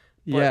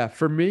 Yeah, But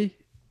for me,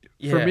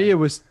 yeah, it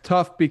was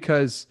tough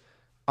because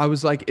I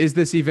was like, is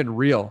this even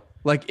real?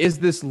 Like, is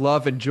this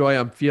love and joy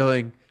I'm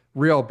feeling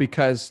real?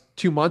 Because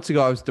 2 months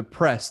ago I was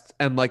depressed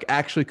and like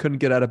actually couldn't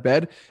get out of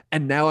bed.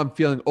 And now I'm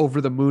feeling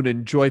over the moon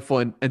and joyful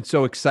and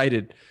so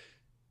excited.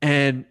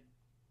 And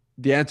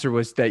the answer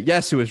was that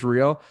yes, it was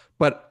real,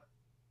 but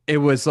it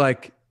was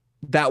like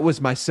that was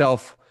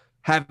myself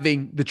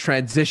having the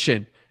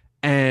transition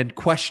and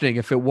questioning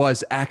if it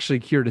was actually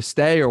here to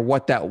stay or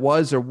what that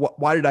was or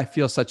why did I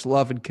feel such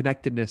love and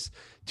connectedness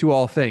to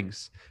all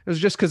things. It was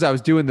just because I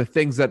was doing the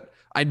things that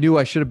I knew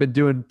I should have been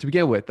doing to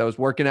begin with. I was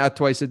working out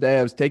twice a day.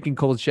 I was taking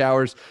cold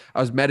showers.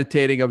 I was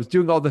meditating. I was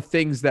doing all the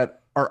things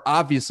that are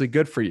obviously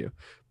good for you.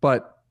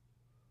 But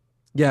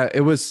yeah,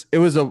 it was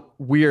a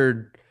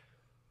weird.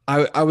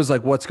 I was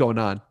like, what's going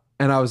on?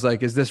 And I was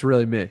like, is this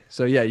really me?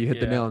 So yeah, you hit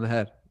the yeah, nail on the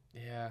head.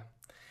 yeah.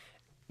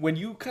 When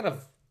you kind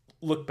of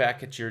look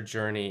back at your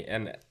journey,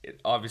 and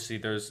obviously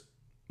there's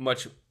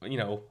much,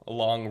 a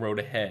long road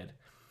ahead.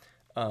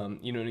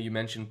 You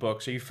mentioned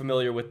books. Are you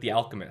familiar with The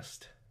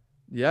Alchemist?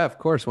 Yeah, of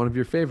course, one of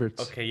your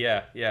favorites. Okay,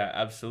 yeah, yeah,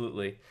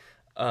 absolutely.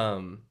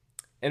 Um,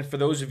 and for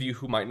those of you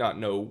who might not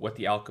know what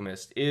The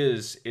Alchemist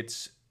is,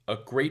 it's a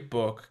great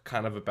book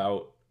kind of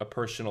about a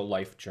personal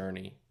life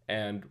journey.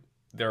 And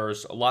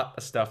there's a lot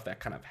of stuff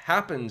that kind of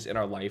happens in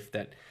our life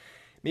that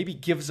maybe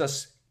gives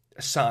us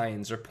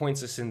signs or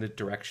points us in the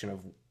direction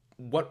of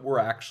what we're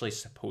actually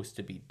supposed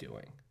to be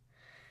doing.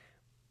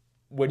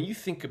 When you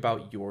think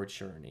about your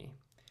journey,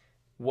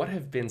 what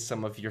have been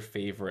some of your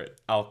favorite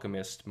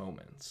alchemist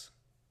moments?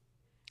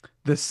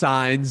 The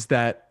signs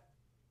that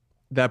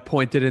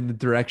pointed in the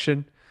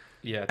direction.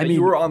 Yeah, I that you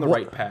mean, were on the what?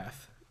 right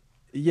path.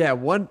 Yeah,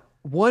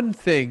 one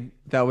thing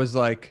that was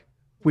like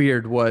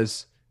weird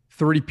was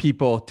three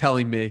people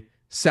telling me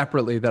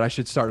separately that I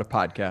should start a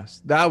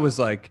podcast. That was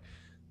like,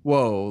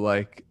 whoa,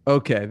 like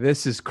okay,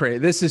 this is crazy.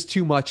 This is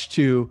too much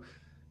to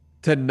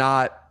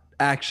not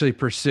actually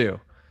pursue.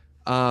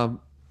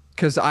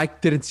 Because I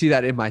didn't see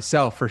that in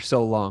myself for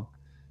so long,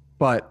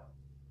 but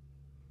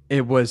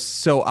it was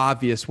so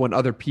obvious when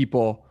other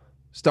people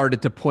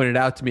started to point it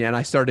out to me, and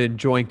I started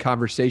enjoying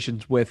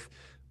conversations with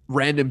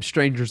random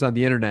strangers on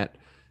the internet.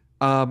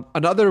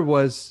 Another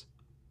was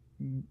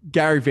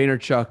Gary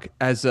Vaynerchuck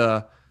as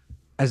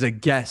a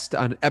guest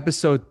on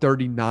episode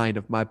 39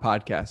 of my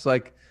podcast.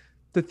 Like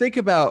to think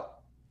about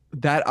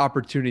that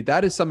opportunity,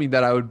 that is something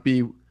that I would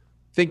be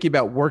thinking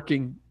about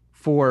working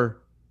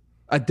for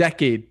a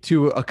decade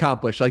to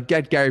accomplish, like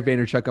get Gary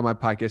Vaynerchuk on my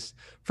podcast.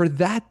 For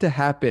that to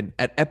happen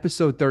at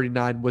episode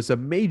 39 was a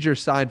major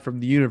sign from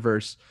the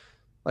universe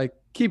Like,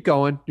 keep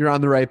going. You're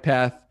on the right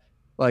path.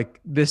 Like,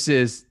 this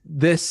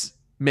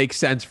makes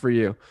sense for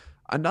you.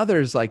 Another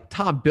is like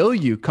Tom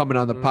Bilyeu coming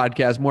on the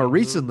podcast more Mm-hmm.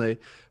 recently.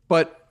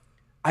 But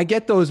I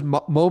get those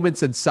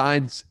moments and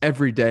signs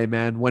every day,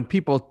 man. When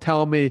people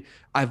tell me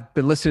I've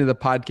been listening to the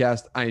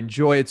podcast, I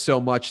enjoy it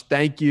so much.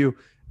 Thank you.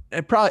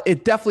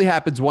 It definitely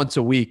happens once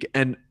a week,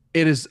 and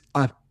it is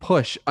a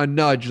push, a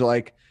nudge.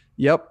 Like,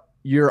 yep,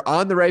 you're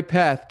on the right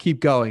path. Keep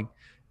going.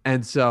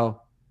 And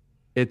so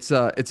it's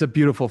a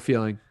beautiful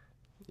feeling.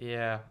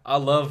 Yeah, I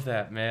love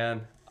that,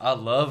 man. I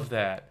love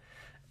that.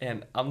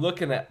 And I'm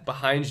looking at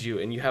behind you,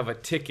 and you have a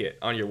ticket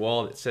on your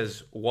wall that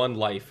says "One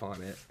Life"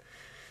 on it.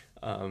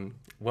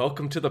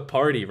 Welcome to the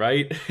party,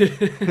 right?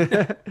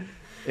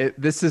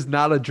 This is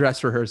not a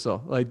dress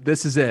rehearsal. Like,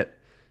 this is it.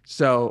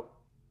 So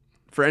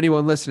for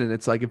anyone listening,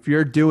 it's like if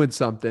you're doing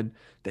something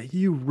that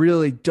you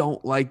really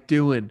don't like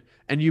doing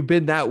and you've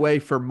been that way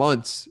for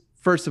months,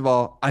 first of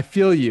all, I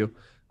feel you.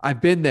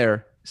 I've been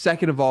there.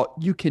 Second of all,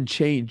 you can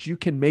change. You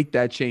can make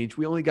that change.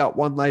 We only got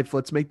one life.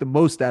 Let's make the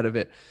most out of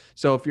it.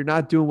 So if you're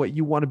not doing what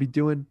you want to be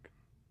doing,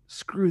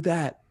 screw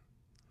that.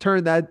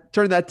 Turn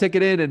that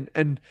ticket in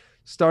and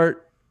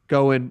start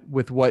going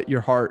with what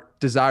your heart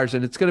desires.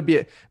 And it's going to be,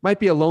 it might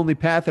be a lonely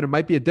path and it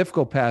might be a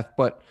difficult path,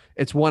 but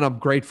it's one I'm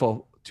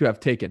grateful to have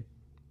taken.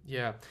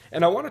 Yeah,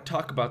 and I want to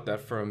talk about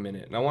that for a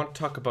minute, and I want to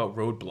talk about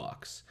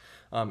roadblocks.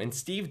 And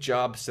Steve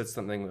Jobs said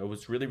something that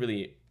was really,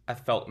 really, I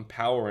felt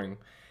empowering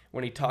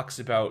when he talks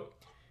about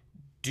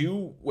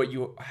do what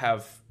you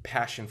have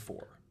passion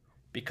for.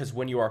 Because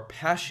when you are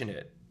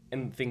passionate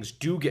and things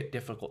do get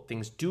difficult,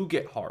 things do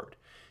get hard,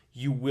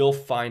 you will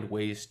find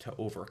ways to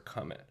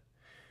overcome it.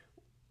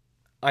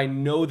 I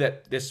know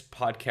that this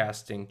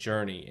podcasting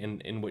journey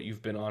and what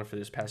you've been on for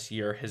this past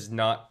year has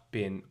not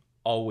been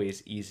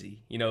always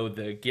easy. You know,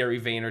 the Gary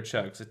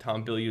Vaynerchucks, the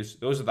Tom Bilyeu's,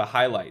 those are the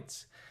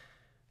highlights.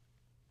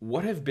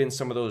 What have been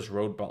some of those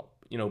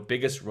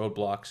biggest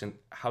roadblocks, and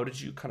how did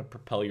you kind of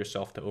propel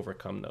yourself to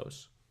overcome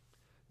those?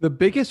 The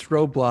biggest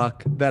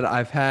roadblock that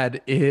I've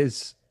had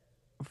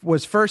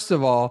was first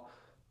of all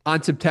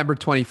on September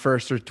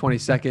 21st or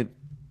 22nd,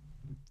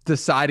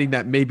 deciding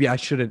that maybe I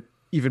shouldn't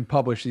even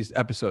publish these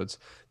episodes.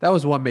 That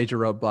was one major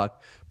roadblock.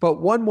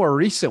 But one more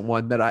recent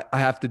one that I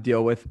have to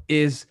deal with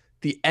is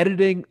the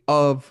editing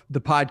of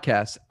the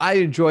podcast. I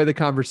enjoy the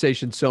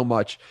conversation so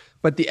much,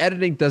 but the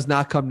editing does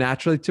not come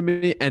naturally to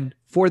me. And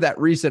for that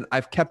reason,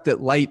 I've kept it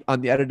light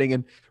on the editing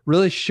and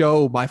really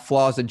show my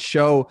flaws and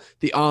show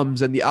the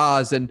ums and the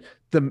ahs and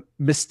the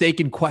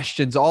mistaken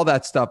questions, all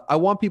that stuff. I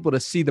want people to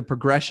see the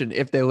progression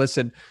if they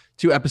listen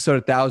to episode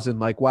 1,000,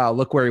 like, wow,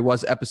 look where he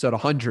was episode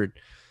 100.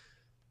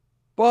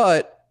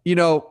 But,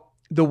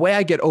 the way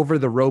I get over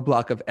the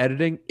roadblock of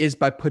editing is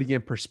by putting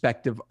in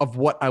perspective of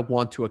what I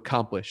want to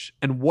accomplish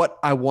and what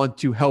I want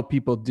to help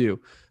people do.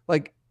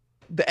 Like,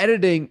 the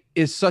editing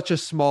is such a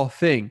small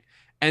thing.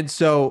 And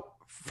so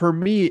for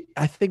me,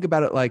 I think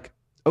about it like,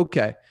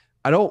 okay,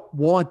 I don't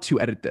want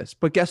to edit this,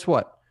 but guess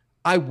what?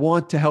 I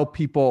want to help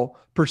people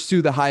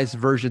pursue the highest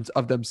versions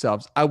of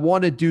themselves. I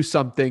want to do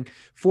something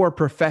for a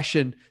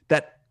profession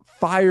that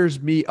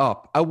fires me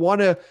up. I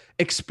want to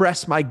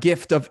express my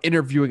gift of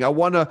interviewing. I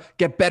want to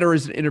get better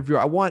as an interviewer.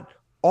 I want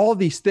all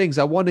these things.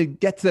 I want to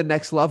get to the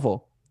next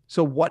level.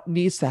 So what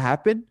needs to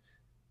happen?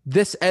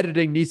 This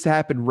editing needs to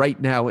happen right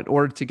now in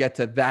order to get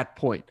to that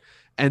point.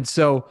 And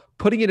so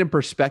putting it in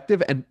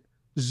perspective and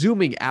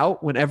zooming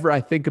out whenever I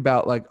think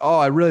about like, oh,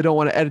 I really don't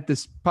want to edit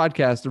this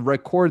podcast or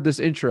record this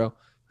intro.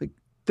 Like,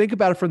 think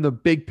about it from the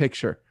big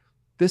picture.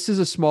 This is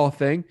a small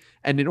thing.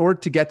 And in order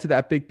to get to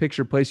that big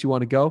picture place you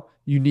want to go,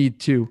 you need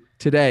to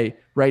today,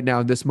 right now,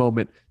 in this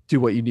moment, do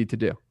what you need to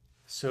do.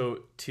 So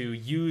to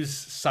use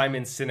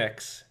Simon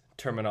Sinek's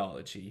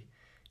terminology,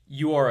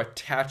 you are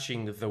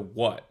attaching the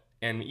what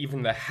and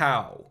even the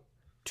how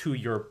to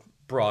your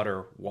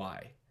broader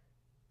why.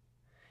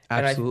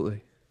 Absolutely.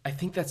 And I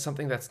think that's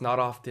something that's not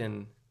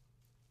often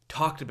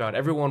talked about.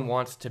 Everyone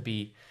wants to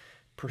be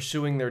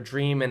pursuing their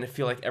dream and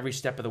feel like every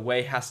step of the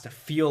way has to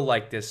feel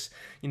like this,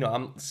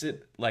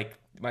 like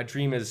my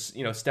dream is,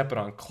 stepping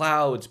on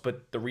clouds.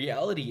 But the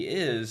reality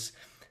is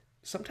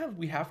sometimes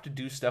we have to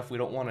do stuff we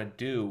don't want to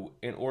do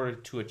in order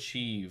to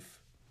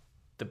achieve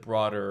the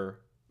broader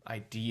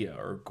idea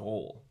or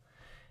goal.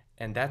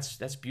 And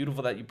that's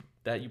beautiful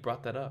that you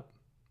brought that up.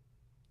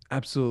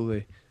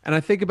 Absolutely. And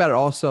I think about it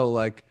also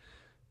like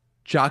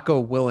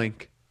Jocko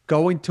Willink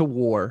going to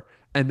war,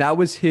 and that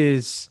was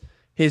his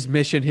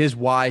mission, his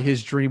why,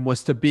 his dream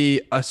was to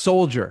be a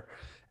soldier.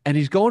 And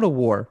he's going to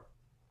war,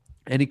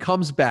 and he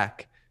comes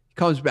back. He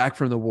comes back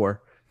from the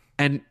war,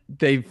 and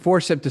they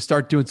force him to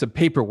start doing some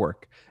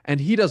paperwork. And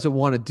he doesn't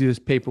want to do his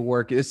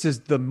paperwork. This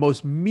is the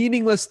most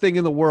meaningless thing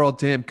in the world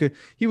to him.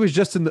 He was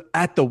just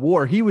at the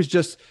war. He was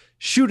just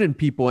shooting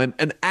people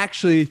and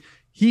actually,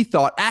 he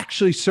thought,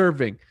 actually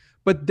serving.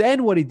 But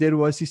then what he did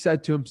was he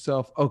said to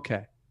himself,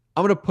 okay,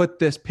 I'm going to put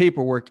this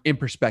paperwork in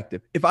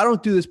perspective. If I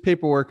don't do this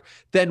paperwork,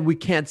 then we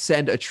can't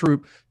send a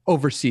troop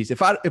overseas.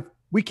 If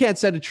we can't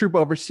send a troop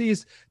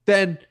overseas,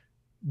 then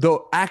the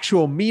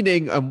actual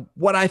meaning,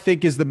 what I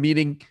think is the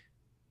meaning,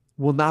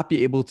 will not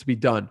be able to be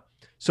done.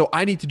 So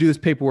I need to do this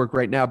paperwork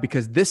right now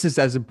because this is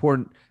as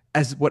important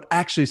as what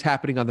actually is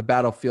happening on the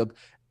battlefield.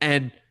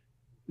 And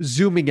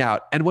zooming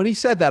out. And when he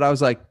said that, I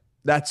was like,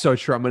 that's so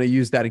true. I'm going to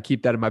use that and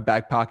keep that in my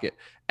back pocket.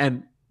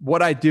 And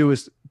what I do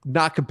is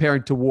not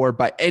comparing to war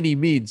by any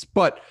means,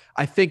 but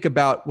I think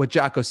about what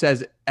Jocko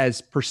says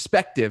as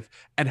perspective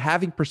and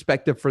having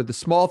perspective for the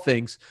small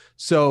things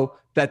so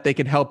that they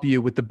can help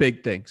you with the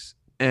big things.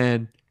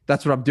 And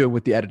that's what I'm doing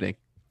with the editing.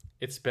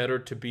 It's better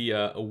to be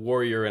a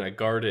warrior in a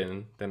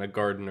garden than a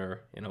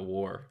gardener in a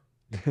war.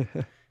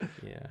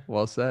 Yeah.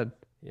 Well said.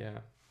 Yeah.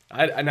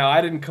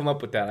 I didn't come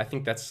up with that. I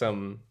think that's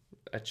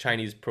a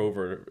Chinese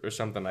proverb or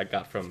something I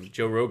got from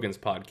Joe Rogan's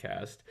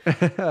podcast.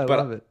 I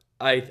love it.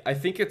 I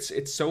think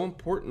it's so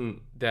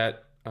important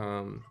that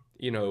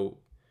you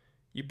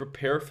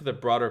prepare for the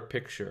broader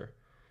picture,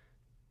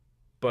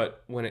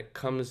 but when it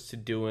comes to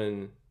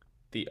doing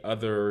the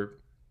other,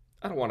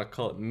 I don't want to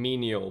call it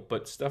menial,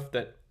 but stuff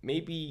that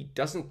maybe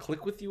doesn't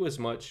click with you as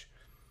much,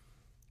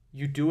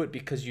 you do it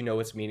because you know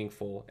it's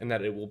meaningful and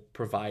that it will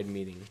provide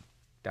meaning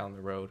down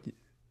the road.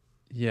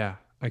 Yeah,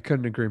 I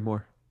couldn't agree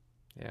more.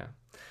 Yeah.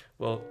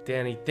 Well,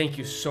 Danny, thank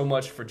you so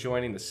much for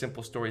joining the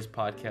Simple Stories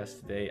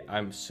podcast today.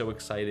 I'm so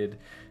excited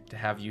to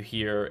have you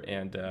here,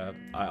 and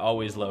I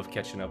always love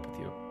catching up with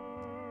you.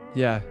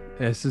 Yeah,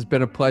 this has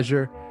been a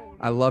pleasure.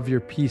 I love your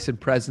peace and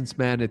presence,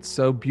 man. It's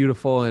so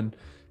beautiful, and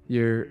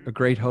you're a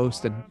great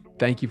host, and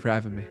thank you for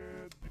having me.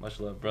 Much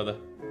love, brother.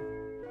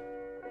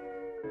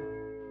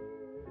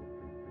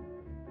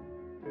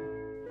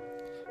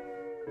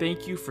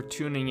 Thank you for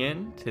tuning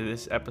in to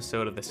this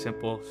episode of the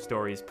Simple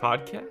Stories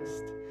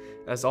podcast.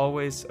 As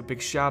always, a big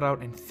shout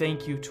out and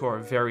thank you to our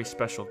very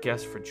special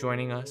guest for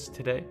joining us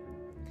today.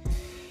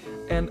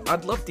 And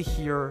I'd love to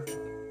hear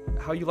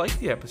how you liked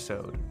the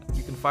episode.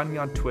 You can find me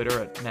on Twitter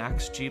at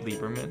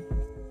MaxGLieberman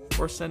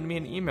or send me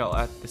an email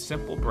at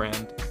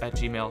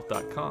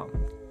thesimplebrand@gmail.com.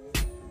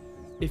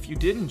 If you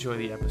did enjoy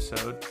the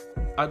episode,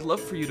 I'd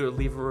love for you to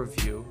leave a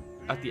review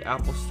at the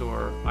Apple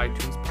Store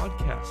iTunes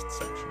podcast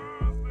section.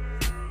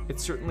 It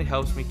certainly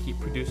helps me keep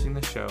producing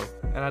the show,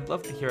 and I'd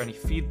love to hear any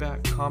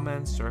feedback,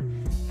 comments, or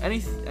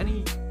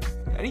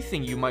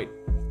anything you might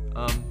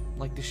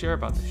like to share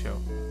about the show.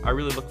 I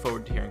really look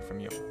forward to hearing from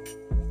you.